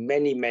to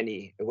many,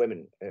 many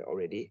women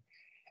already.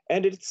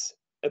 And it's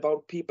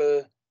about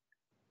people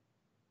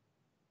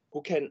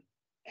who can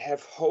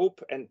have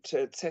hope and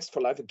zest for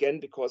life again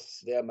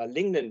because their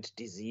malignant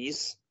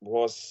disease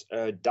was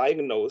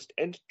diagnosed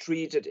and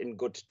treated in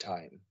good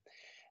time.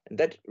 And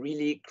that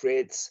really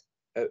creates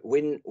a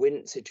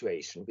win-win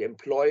situation. We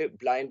employ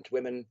blind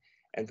women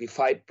and we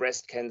fight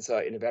breast cancer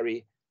in a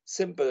very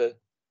simple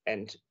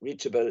and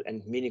reachable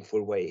and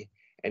meaningful way.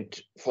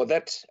 And for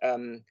that,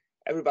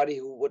 everybody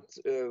who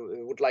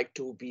would like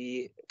to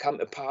become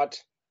a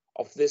part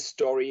of this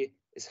story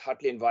is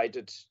heartily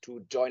invited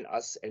to join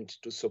us and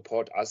to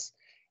support us.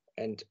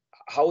 And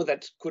how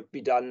that could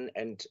be done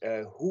and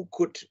who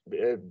could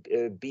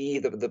be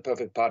the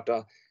perfect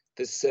partner,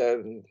 this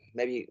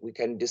maybe we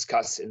can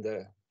discuss in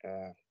the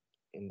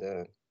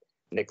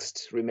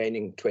next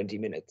remaining 20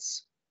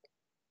 minutes.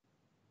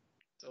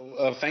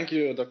 So thank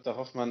you, Dr.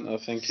 Hoffmann.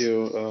 Thank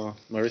you,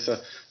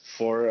 Marisa,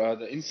 for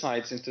the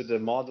insights into the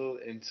model,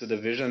 into the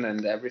vision,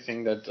 and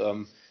everything that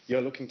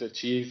you're looking to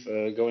achieve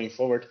going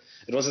forward.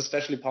 It was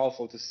especially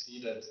powerful to see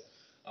that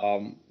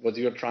what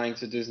you're trying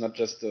to do is not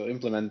just to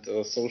implement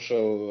a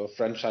social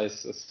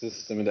franchise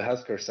system in the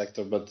healthcare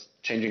sector, but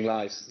changing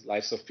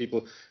lives of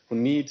people who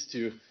need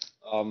to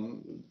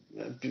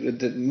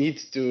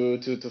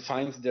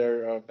find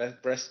their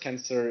breast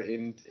cancer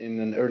in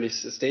an early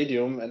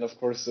stadium, and of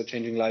course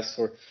changing lives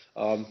for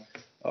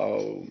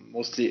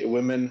mostly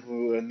women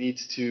who need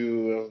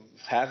to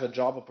have a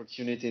job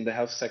opportunity in the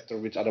health sector,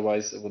 which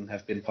otherwise wouldn't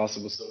have been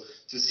possible. So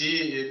to see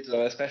it,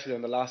 especially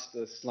on the last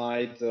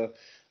slide,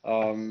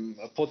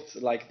 put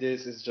like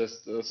this is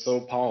just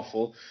so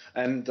powerful.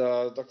 And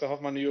Dr.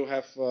 Hoffmann, you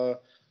have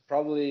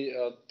probably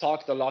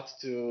talked a lot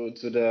to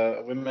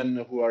the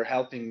women who are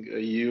helping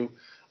you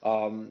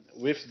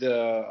with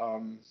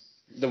the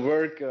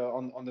work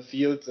on the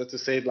field, to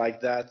say it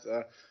like that.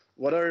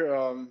 What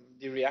are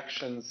the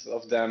reactions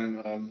of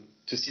them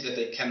to see that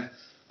they can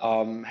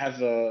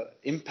have an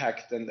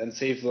impact and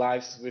save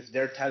lives with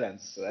their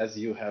talents, as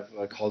you have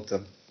called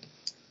them?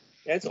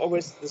 Yeah, it's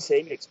always the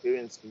same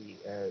experience we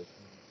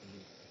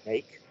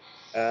make.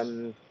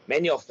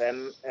 Many of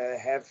them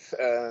have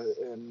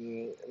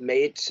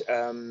made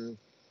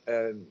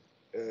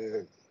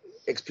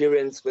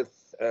experience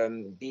with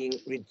being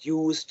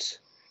reduced,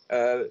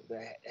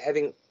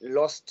 having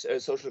lost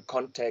social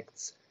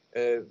contacts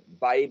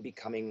by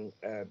becoming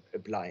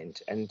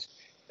blind, and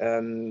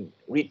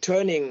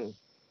returning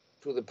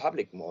to the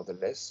public more or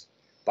less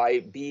by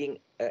being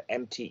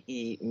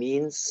MTE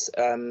means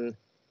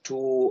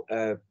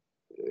to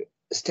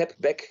step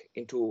back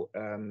into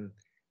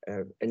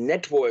a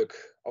network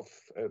of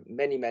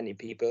many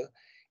people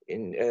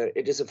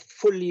it is a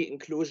fully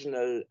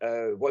inclusional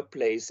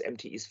workplace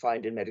MTEs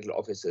find in medical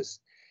offices.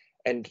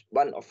 And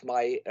one of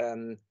my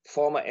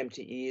former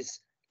MTEs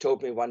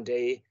told me one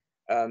day,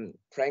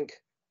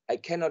 Frank, I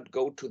cannot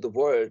go to the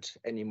world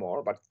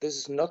anymore, but this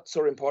is not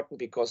so important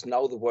because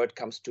now the world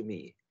comes to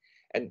me.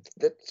 And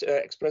that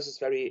expresses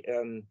very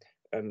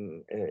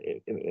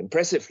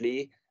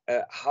impressively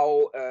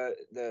how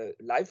the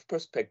life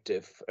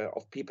perspective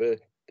of people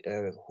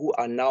who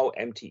are now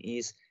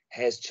MTEs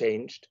has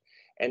changed.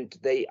 And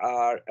they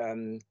are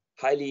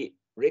highly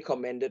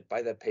recommended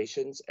by their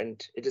patients.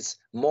 And it is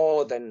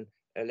more than,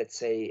 let's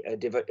say,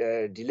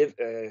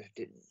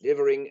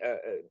 delivering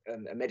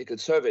a medical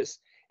service.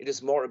 It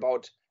is more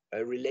about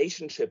a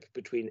relationship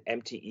between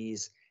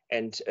MTEs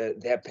and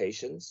their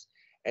patients.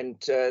 And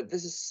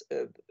this is,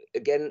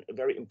 again, a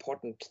very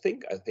important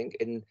thing, I think.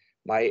 In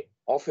my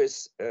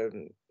office,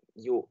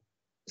 you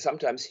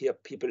sometimes hear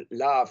people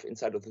laugh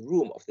inside of the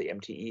room of the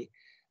MTE.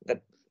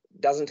 That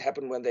doesn't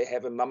happen when they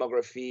have a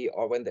mammography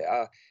or when they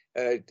are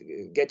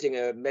getting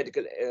a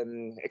medical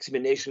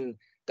examination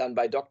done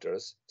by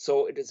doctors.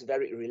 So it is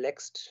very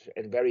relaxed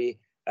and very,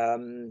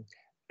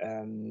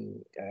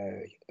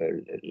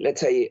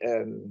 let's say,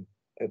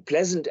 a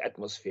pleasant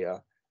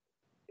atmosphere.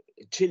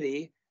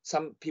 Chile,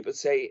 some people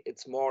say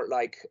it's more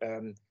like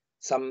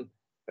some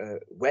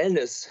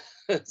wellness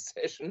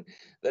session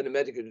than a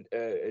medical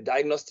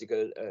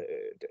diagnostical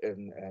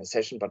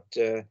session, but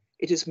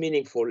it is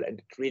meaningful and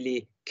it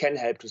really can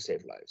help to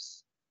save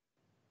lives.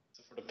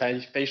 So for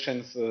the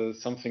patients,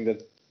 something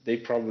that they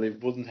probably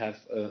wouldn't have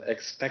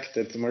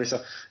expected.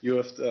 Marisa, you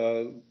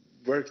have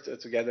worked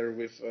together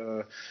with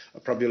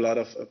probably a lot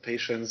of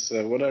patients.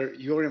 What are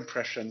your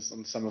impressions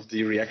on some of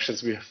the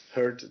reactions we have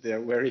heard? They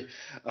are very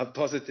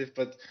positive,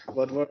 but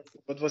what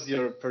was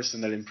your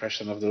personal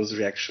impression of those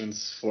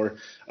reactions for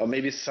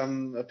maybe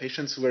some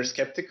patients who were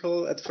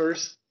skeptical at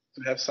first,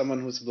 to have someone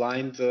who's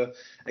blind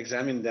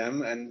examine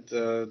them and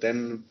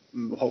then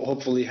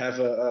hopefully have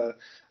a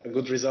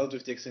good result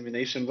with the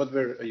examination? What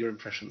were your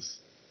impressions?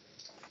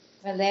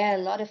 Well, there are a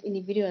lot of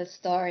individual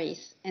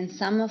stories, and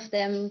some of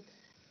them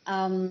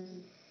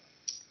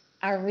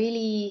are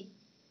really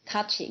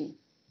touching.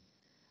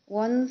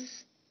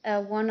 Once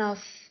one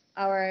of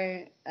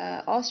our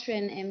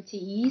Austrian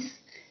MTEs,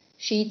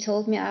 she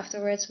told me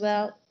afterwards,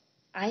 well,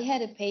 I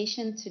had a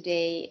patient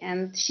today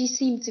and she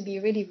seemed to be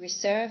really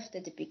reserved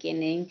at the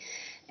beginning,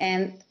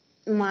 and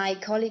my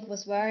colleague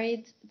was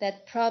worried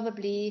that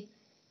probably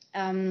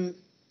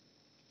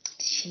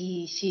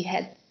she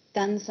had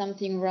done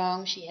something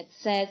wrong, she had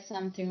said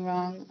something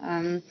wrong,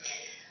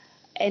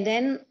 and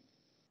then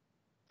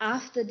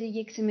after the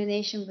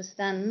examination was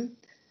done,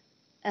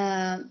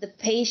 the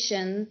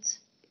patient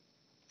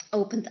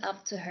opened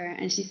up to her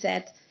and she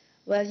said,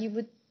 well, you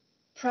would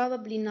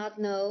probably not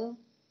know,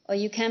 or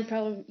you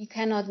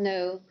cannot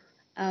know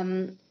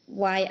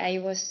why I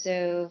was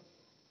so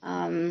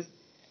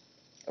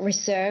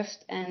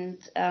reserved and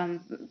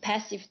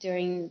passive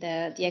during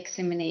the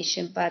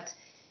examination, but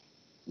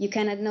you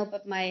cannot know,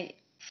 but my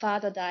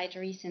father died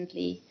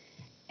recently,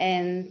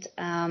 and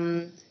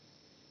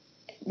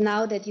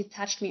now that you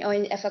touched me, oh,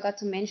 and I forgot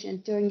to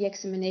mention, during the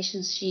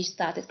examinations, she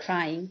started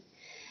crying.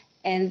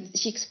 And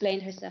she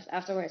explained herself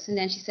afterwards. And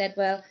then she said,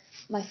 well,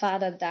 my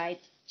father died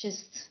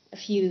just a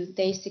few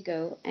days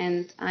ago,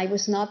 and I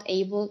was not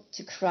able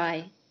to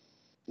cry,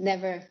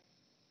 never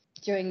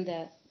during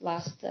the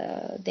last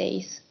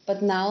days.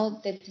 But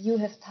now that you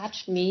have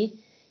touched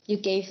me, you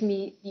gave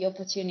me the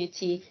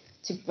opportunity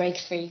to break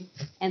free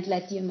and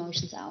let the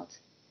emotions out.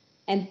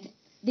 And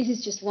this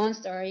is just one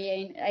story,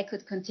 and I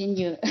could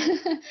continue,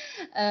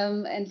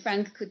 and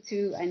Frank could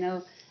too, I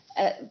know.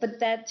 But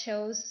that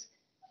shows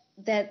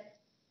that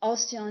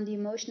also on the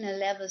emotional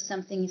level,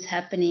 something is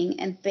happening,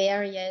 and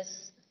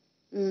barriers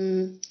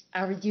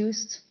are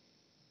reduced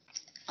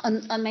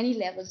on many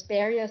levels.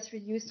 Barriers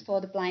reduced for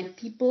the blind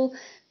people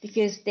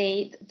because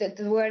the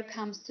word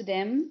comes to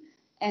them,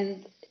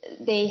 and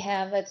they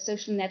have a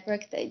social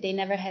network that they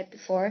never had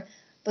before.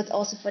 But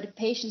also for the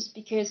patients,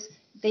 because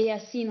they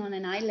are seen on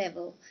an eye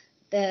level.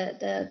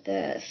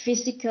 The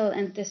physical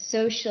and the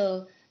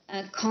social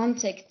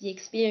contact, the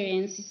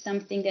experience is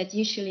something that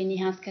usually in the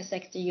healthcare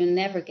sector you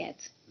never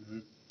get. Mm-hmm.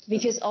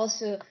 Because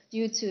also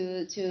due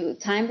to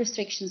time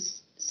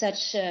restrictions,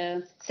 such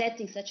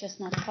settings are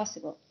just not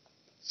possible.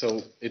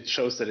 So it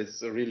shows that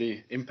it's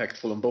really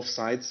impactful on both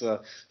sides.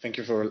 Thank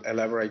you for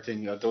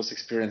elaborating those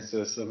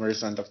experiences,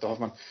 Marisa and Dr.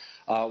 Hoffmann.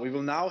 We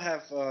will now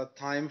have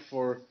time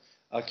for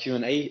a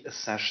Q&A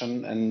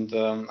session, and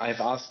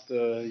I've asked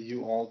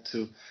you all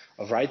to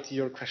write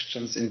your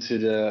questions into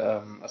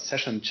the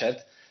session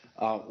chat.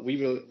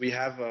 We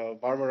have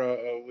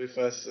Barbara with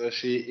us.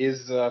 She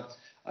is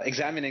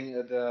examining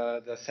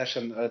the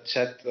session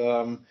chat,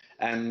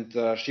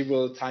 and she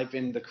will type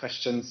in the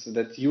questions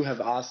that you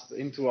have asked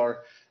into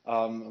our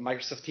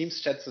Microsoft Teams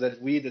chat so that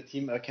we, the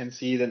team, can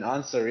see it and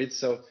answer it.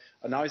 So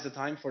now is the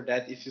time for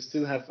that. If you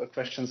still have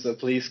questions,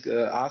 please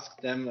ask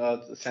them,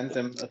 send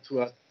them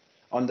to us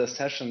on the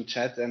session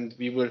chat, and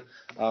we will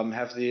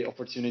have the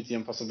opportunity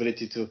and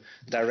possibility to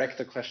direct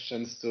the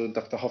questions to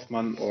Dr.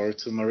 Hoffmann or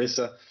to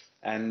Marisa.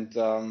 And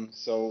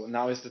so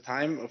now is the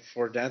time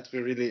for that.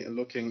 We're really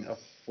looking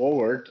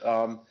forward.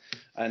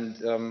 In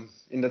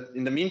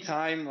the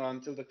meantime,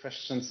 until the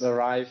questions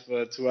arrive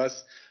to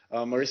us,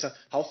 Marisa,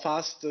 how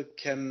fast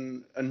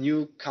can a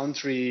new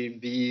country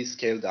be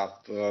scaled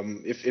up?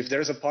 If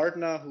there's a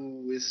partner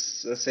who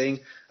is saying,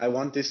 I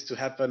want this to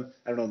happen,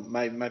 I don't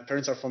know, my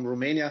parents are from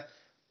Romania,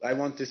 I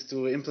want this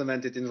to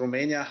implement it in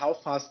Romania, how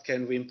fast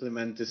can we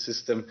implement this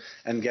system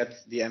and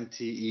get the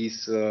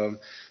MTEs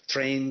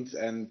trained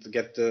and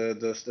get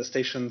the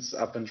stations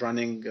up and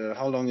running?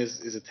 How long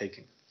is it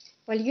taking?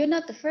 Well, you're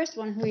not the first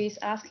one who is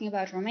asking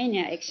about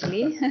Romania,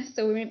 actually.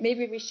 So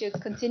maybe we should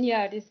continue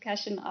our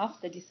discussion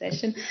after this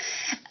session.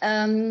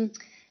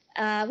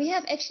 We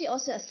have actually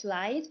also a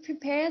slide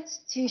prepared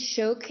to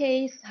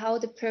showcase how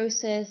the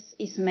process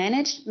is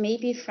managed.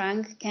 Maybe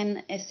Frank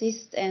can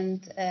assist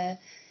and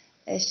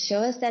show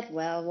us that.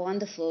 Well,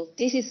 wonderful.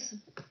 This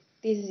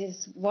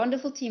is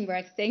wonderful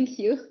teamwork. Thank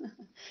you.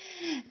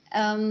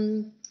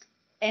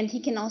 And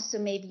he can also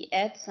maybe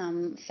add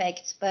some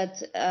facts,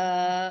 but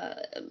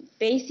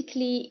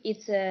basically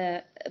it's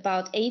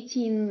about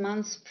 18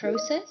 months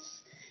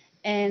process.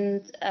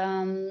 And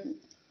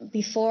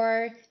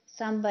before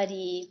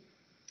somebody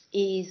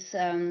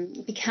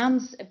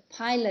becomes a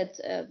pilot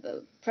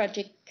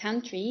project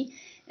country,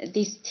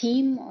 this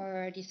team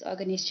or this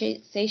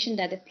organization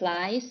that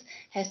applies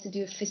has to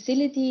do a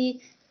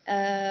facility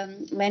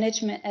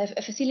management,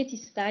 a facility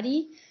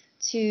study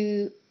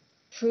to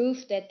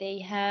prove that they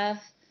have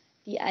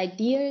the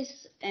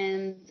ideas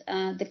and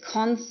the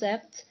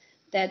concept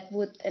that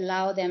would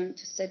allow them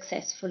to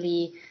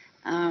successfully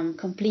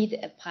complete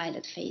a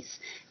pilot phase.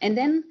 And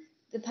then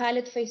the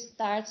pilot phase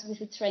starts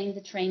with a train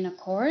the trainer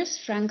course.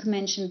 Frank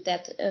mentioned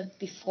that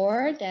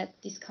before, that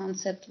this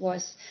concept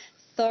was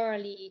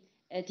thoroughly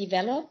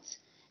developed.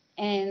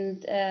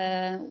 And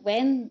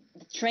when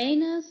the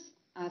trainers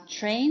are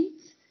trained,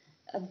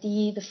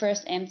 the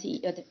first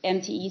MTE or the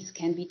MTEs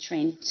can be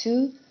trained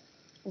too,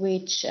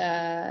 which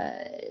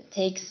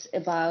takes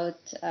about,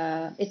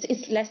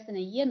 it's less than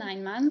a year,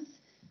 9 months.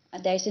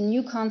 There's a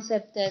new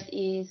concept that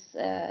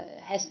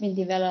has been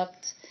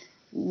developed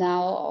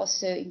now,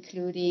 also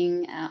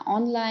including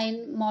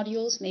online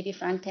modules. Maybe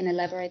Frank can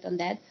elaborate on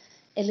that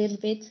a little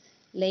bit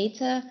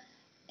later.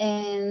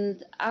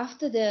 And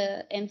after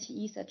the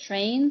MTEs are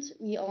trained,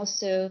 we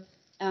also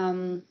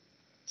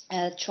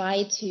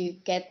try to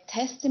get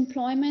test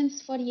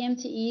employments for the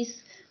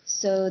MTEs,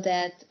 so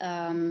that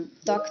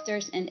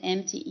doctors and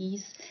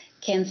MTEs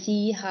can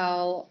see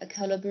how a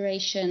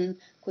collaboration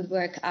could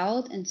work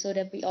out, and so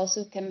that we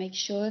also can make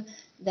sure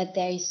that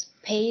there is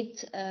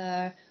paid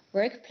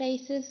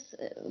workplaces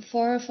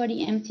for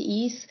the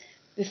MTEs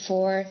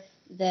before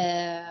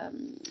the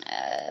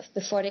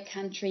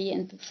country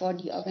and before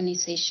the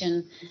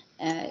organization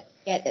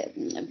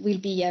will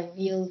be a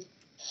real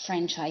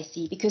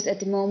franchisee, because at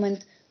the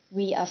moment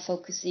we are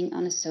focusing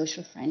on a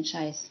social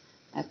franchise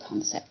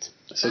concept.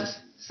 So,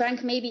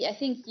 Frank, maybe I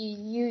think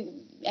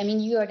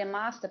you are the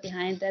master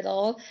behind that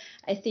all.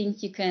 I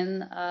think you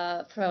can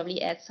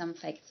probably add some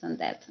facts on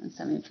that and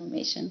some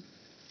information.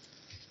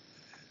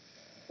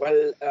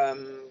 Well,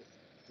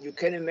 you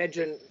can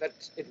imagine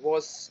that it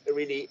was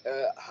really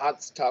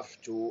hard stuff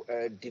to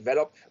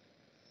develop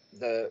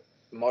the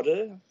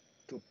model,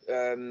 to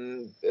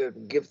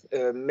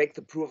make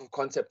the proof of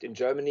concept in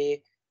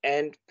Germany,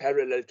 and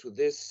parallel to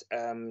this,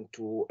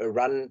 to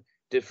run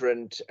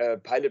different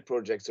pilot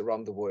projects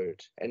around the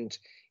world. And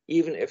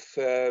even if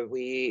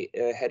we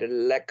had a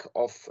lack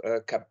of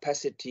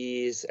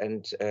capacities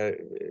and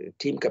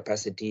team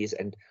capacities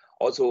and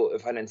also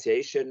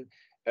financiation,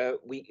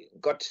 we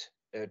got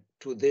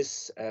to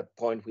this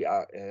point we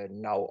are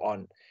now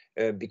on,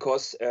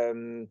 because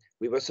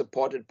we were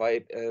supported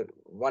by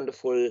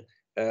wonderful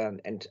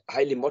and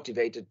highly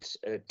motivated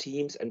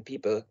teams and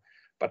people.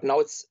 But now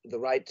it's the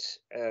right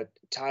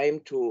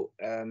time to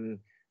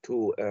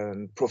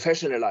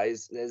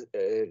professionalize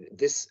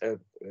this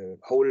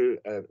whole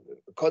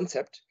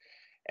concept.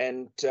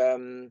 And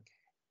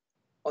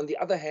on the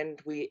other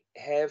hand, we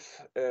have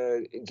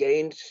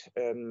gained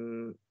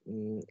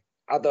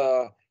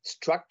other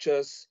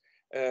structures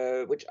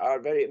which are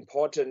very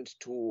important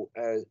to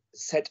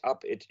set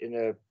up it in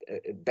a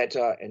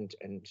better and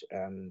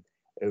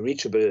a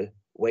reachable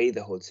way,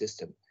 the whole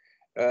system.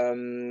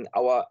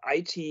 Our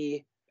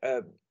IT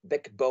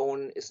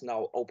backbone is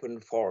now open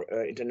for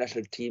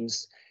international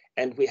teams,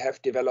 and we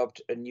have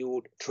developed a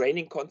new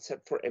training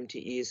concept for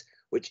MTEs,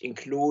 which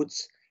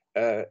includes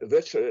a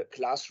virtual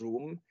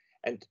classroom,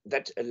 and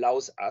that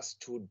allows us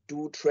to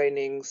do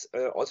trainings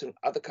also in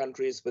other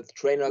countries with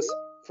trainers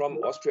from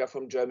Austria,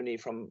 from Germany,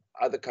 from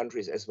other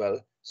countries as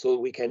well. So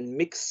we can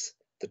mix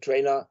the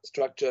trainer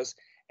structures,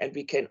 and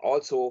we can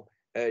also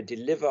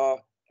deliver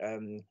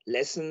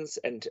lessons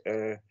and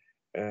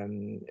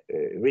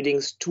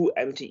readings to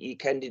MTE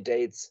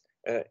candidates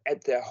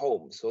at their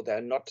home. So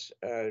they're not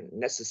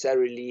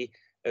necessarily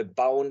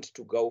bound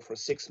to go for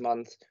 6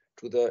 months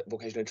to the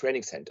vocational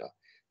training center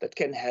that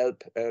can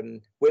help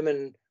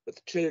women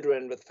with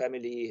children, with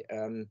family,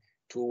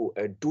 to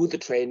do the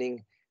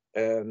training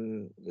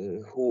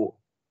who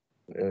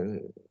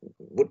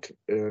would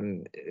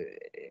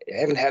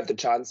haven't had the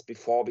chance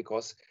before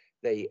because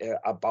they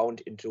are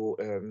bound into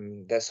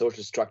their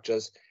social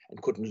structures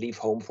and couldn't leave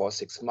home for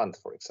 6 months,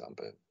 for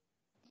example.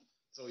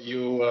 So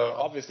you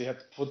obviously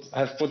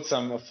have put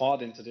some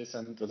thought into this,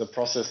 and the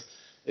process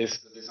is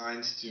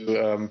designed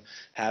to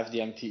have the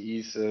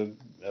MTEs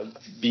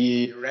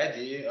be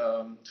ready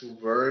to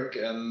work,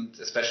 and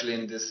especially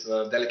in this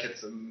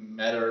delicate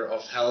matter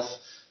of health.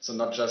 So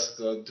not just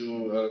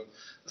do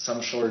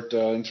some short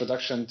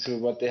introduction to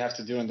what they have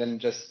to do and then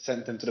just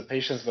send them to the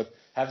patients, but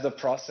have the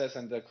process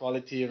and the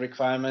quality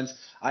requirements.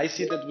 I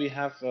see that we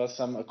have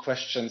some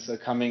questions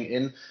coming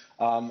in.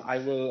 I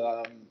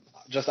will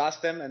just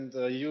ask them, and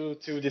you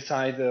two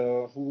decide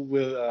who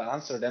will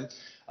answer them.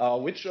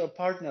 Which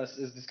partners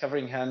is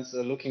Discovering Hands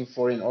looking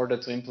for in order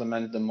to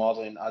implement the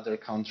model in other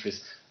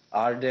countries?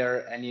 Are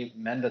there any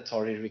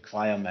mandatory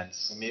requirements?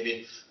 So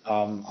maybe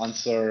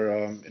answer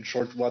in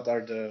short, what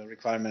are the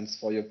requirements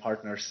for your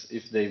partners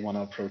if they want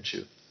to approach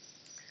you?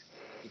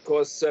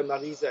 Because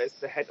Marisa is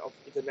the head of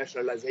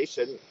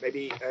internationalization,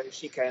 maybe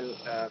she can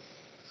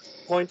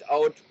point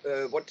out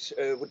what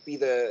would be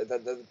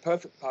the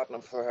perfect partner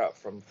for her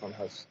from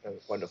her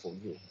wonderful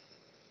view.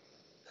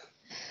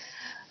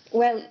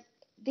 Well,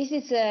 this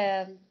is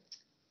a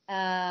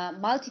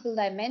multiple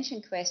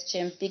dimension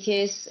question,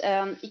 because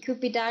it could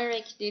be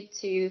directed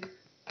to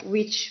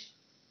which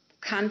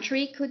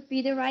country could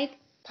be the right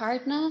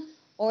partner,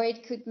 or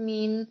it could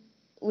mean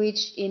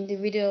which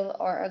individual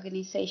or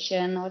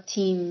organization or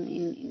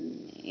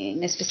team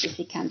in a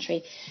specific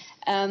country.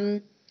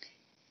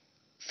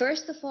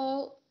 First of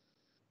all,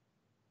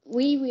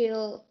 we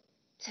will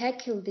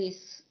tackle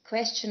this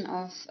question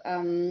of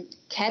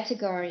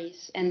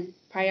categories and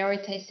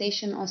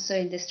prioritization also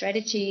in the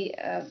strategy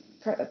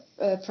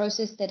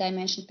process that I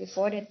mentioned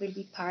before. That will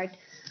be part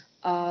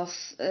of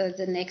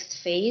the next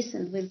phase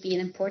and will be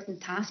an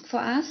important task for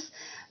us.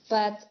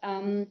 But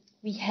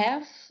we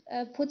have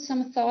put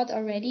some thought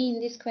already in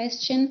this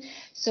question.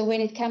 So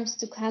when it comes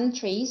to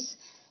countries,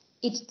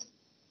 it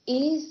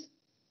is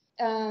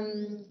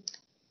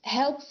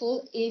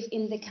helpful if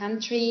in the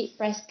country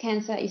breast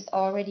cancer is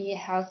already a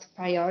health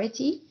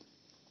priority.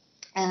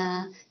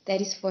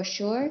 That is for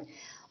sure.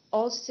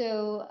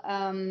 Also,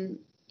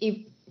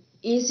 it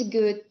is a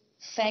good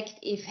fact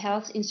if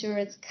health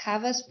insurance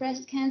covers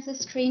breast cancer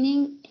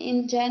screening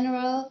in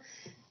general,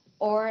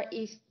 or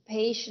if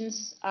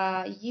patients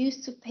are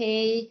used to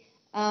pay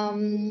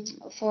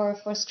for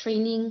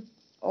screening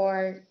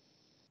or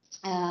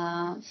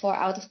for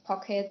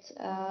out-of-pocket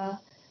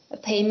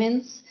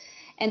payments.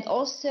 And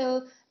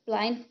also,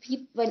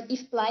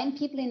 if blind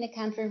people in the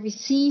country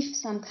receive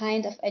some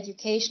kind of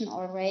education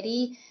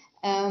already,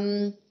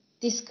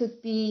 this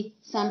could be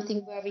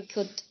something where we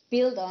could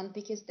build on,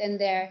 because then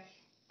there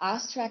are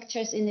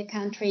structures in the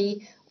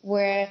country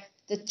where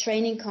the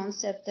training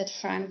concept that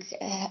Frank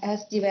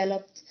has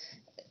developed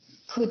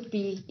could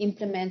be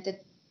implemented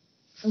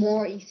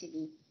more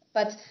easily.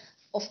 But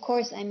of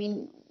course, I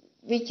mean,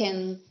 we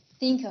can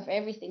think of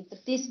everything,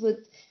 but this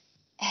would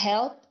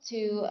help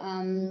to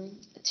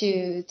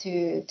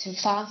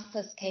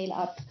faster scale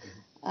up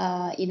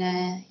in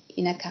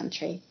a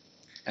country.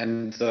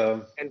 And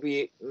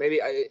we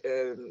I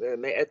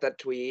may add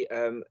that we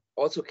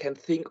also can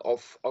think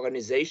of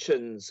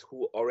organizations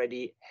who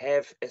already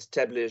have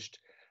established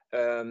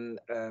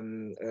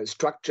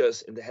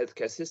structures in the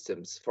healthcare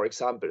systems. For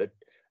example,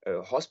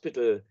 a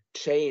hospital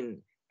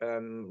chain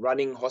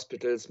running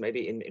hospitals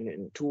maybe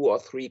in 2 or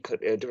 3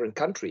 different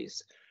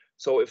countries.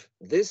 So if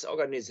this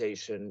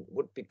organization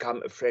would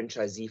become a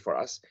franchisee for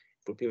us,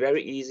 it would be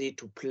very easy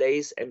to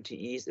place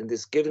MTEs in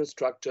these given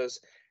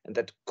structures, and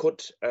that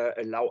could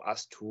allow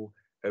us to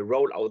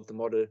roll out the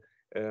model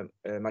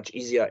much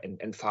easier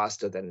and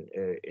faster than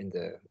in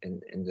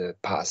the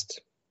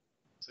past.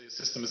 So your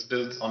system is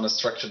built on a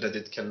structure that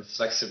it can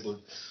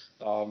flexibly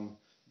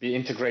be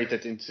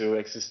integrated into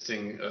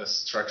existing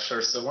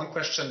structures. So one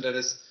question that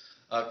is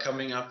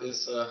coming up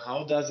is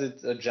how does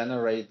it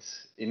generate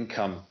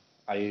income?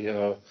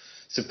 I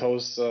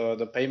suppose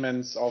the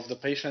payments of the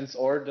patients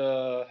or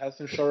the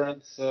health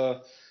insurance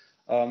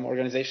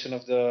organization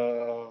of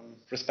the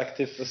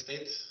respective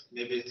state.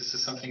 Maybe this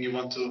is something you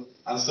want to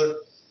answer.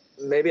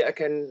 Maybe I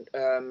can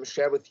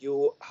share with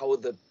you how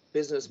the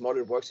business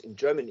model works in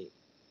Germany.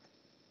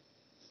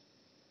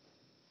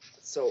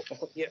 So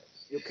here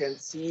you can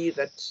see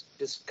that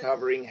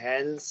Discovering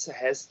Hands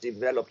has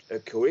developed a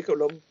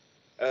curriculum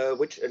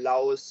which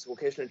allows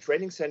vocational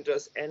training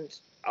centers and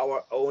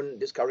our own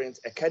Discovering Hands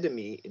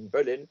Academy in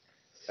Berlin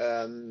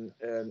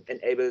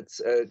enables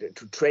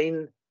to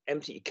train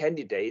MTE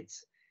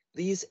candidates.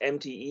 These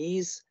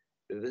MTEs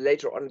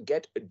later on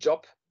get a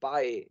job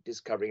by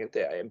Discovering Hands.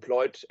 They are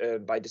employed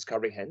by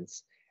Discovering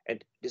Hands,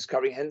 and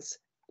Discovering Hands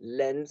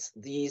lends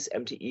these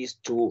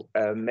MTEs to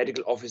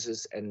medical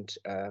offices and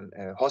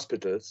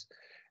hospitals.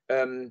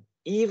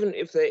 Even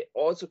if they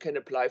also can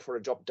apply for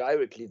a job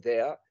directly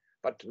there,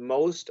 but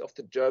most of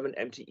the German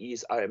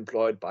MTEs are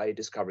employed by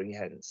Discovering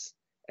Hands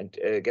and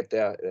get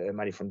their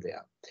money from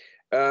there.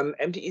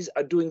 MTEs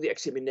are doing the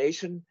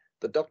examination.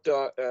 The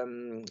doctor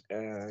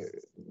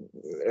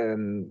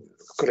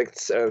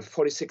collects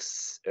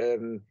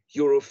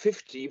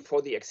 €46.50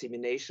 for the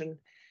examination,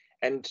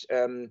 and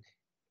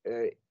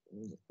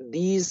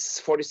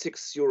these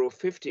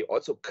 €46.50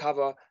 also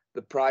cover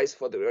the price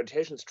for the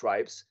orientation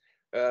stripes,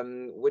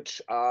 which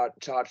are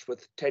charged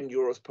with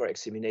 €10 per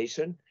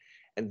examination.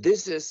 And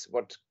this is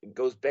what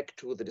goes back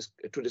to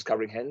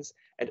Discovering Hands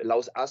and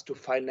allows us to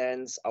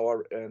finance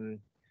our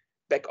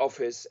back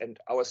office and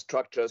our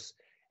structures.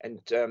 And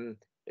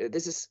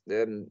this is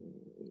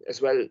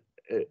as well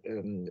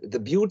the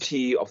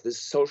beauty of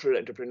this social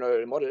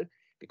entrepreneurial model,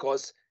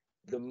 because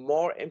the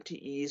more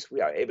MTEs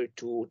we are able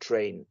to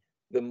train,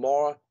 the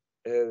more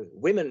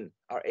women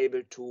are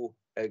able to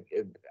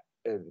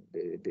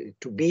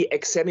be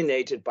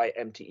examined by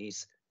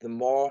MTEs, the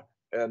more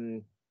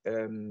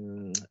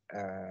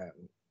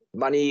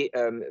money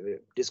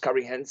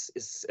Discovering Hands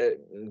is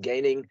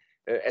gaining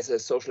as a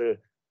social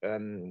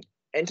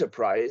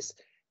enterprise.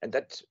 And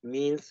that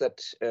means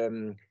that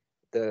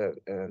the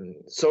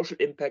social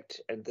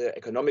impact and the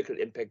economical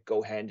impact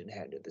go hand in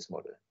hand in this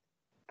model.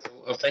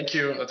 So, thank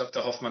you,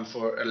 Dr. Hoffmann,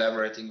 for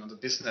elaborating on the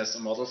business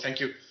model. Thank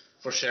you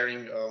for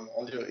sharing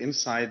all your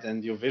insight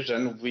and your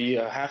vision. We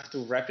have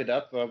to wrap it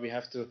up. We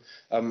have to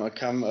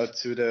come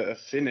to the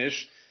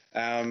finish.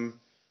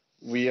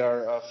 We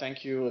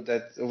thank you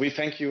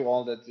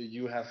all that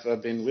you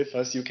have been with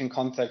us. You can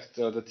contact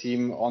the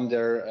team on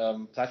their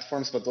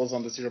platforms, but also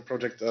on the Zero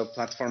Project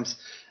platforms.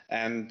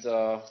 And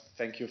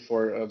thank you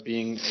for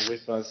being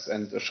with us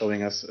and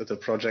showing us the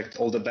project.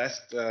 All the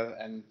best,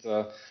 and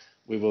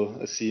we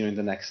will see you in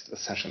the next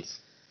sessions.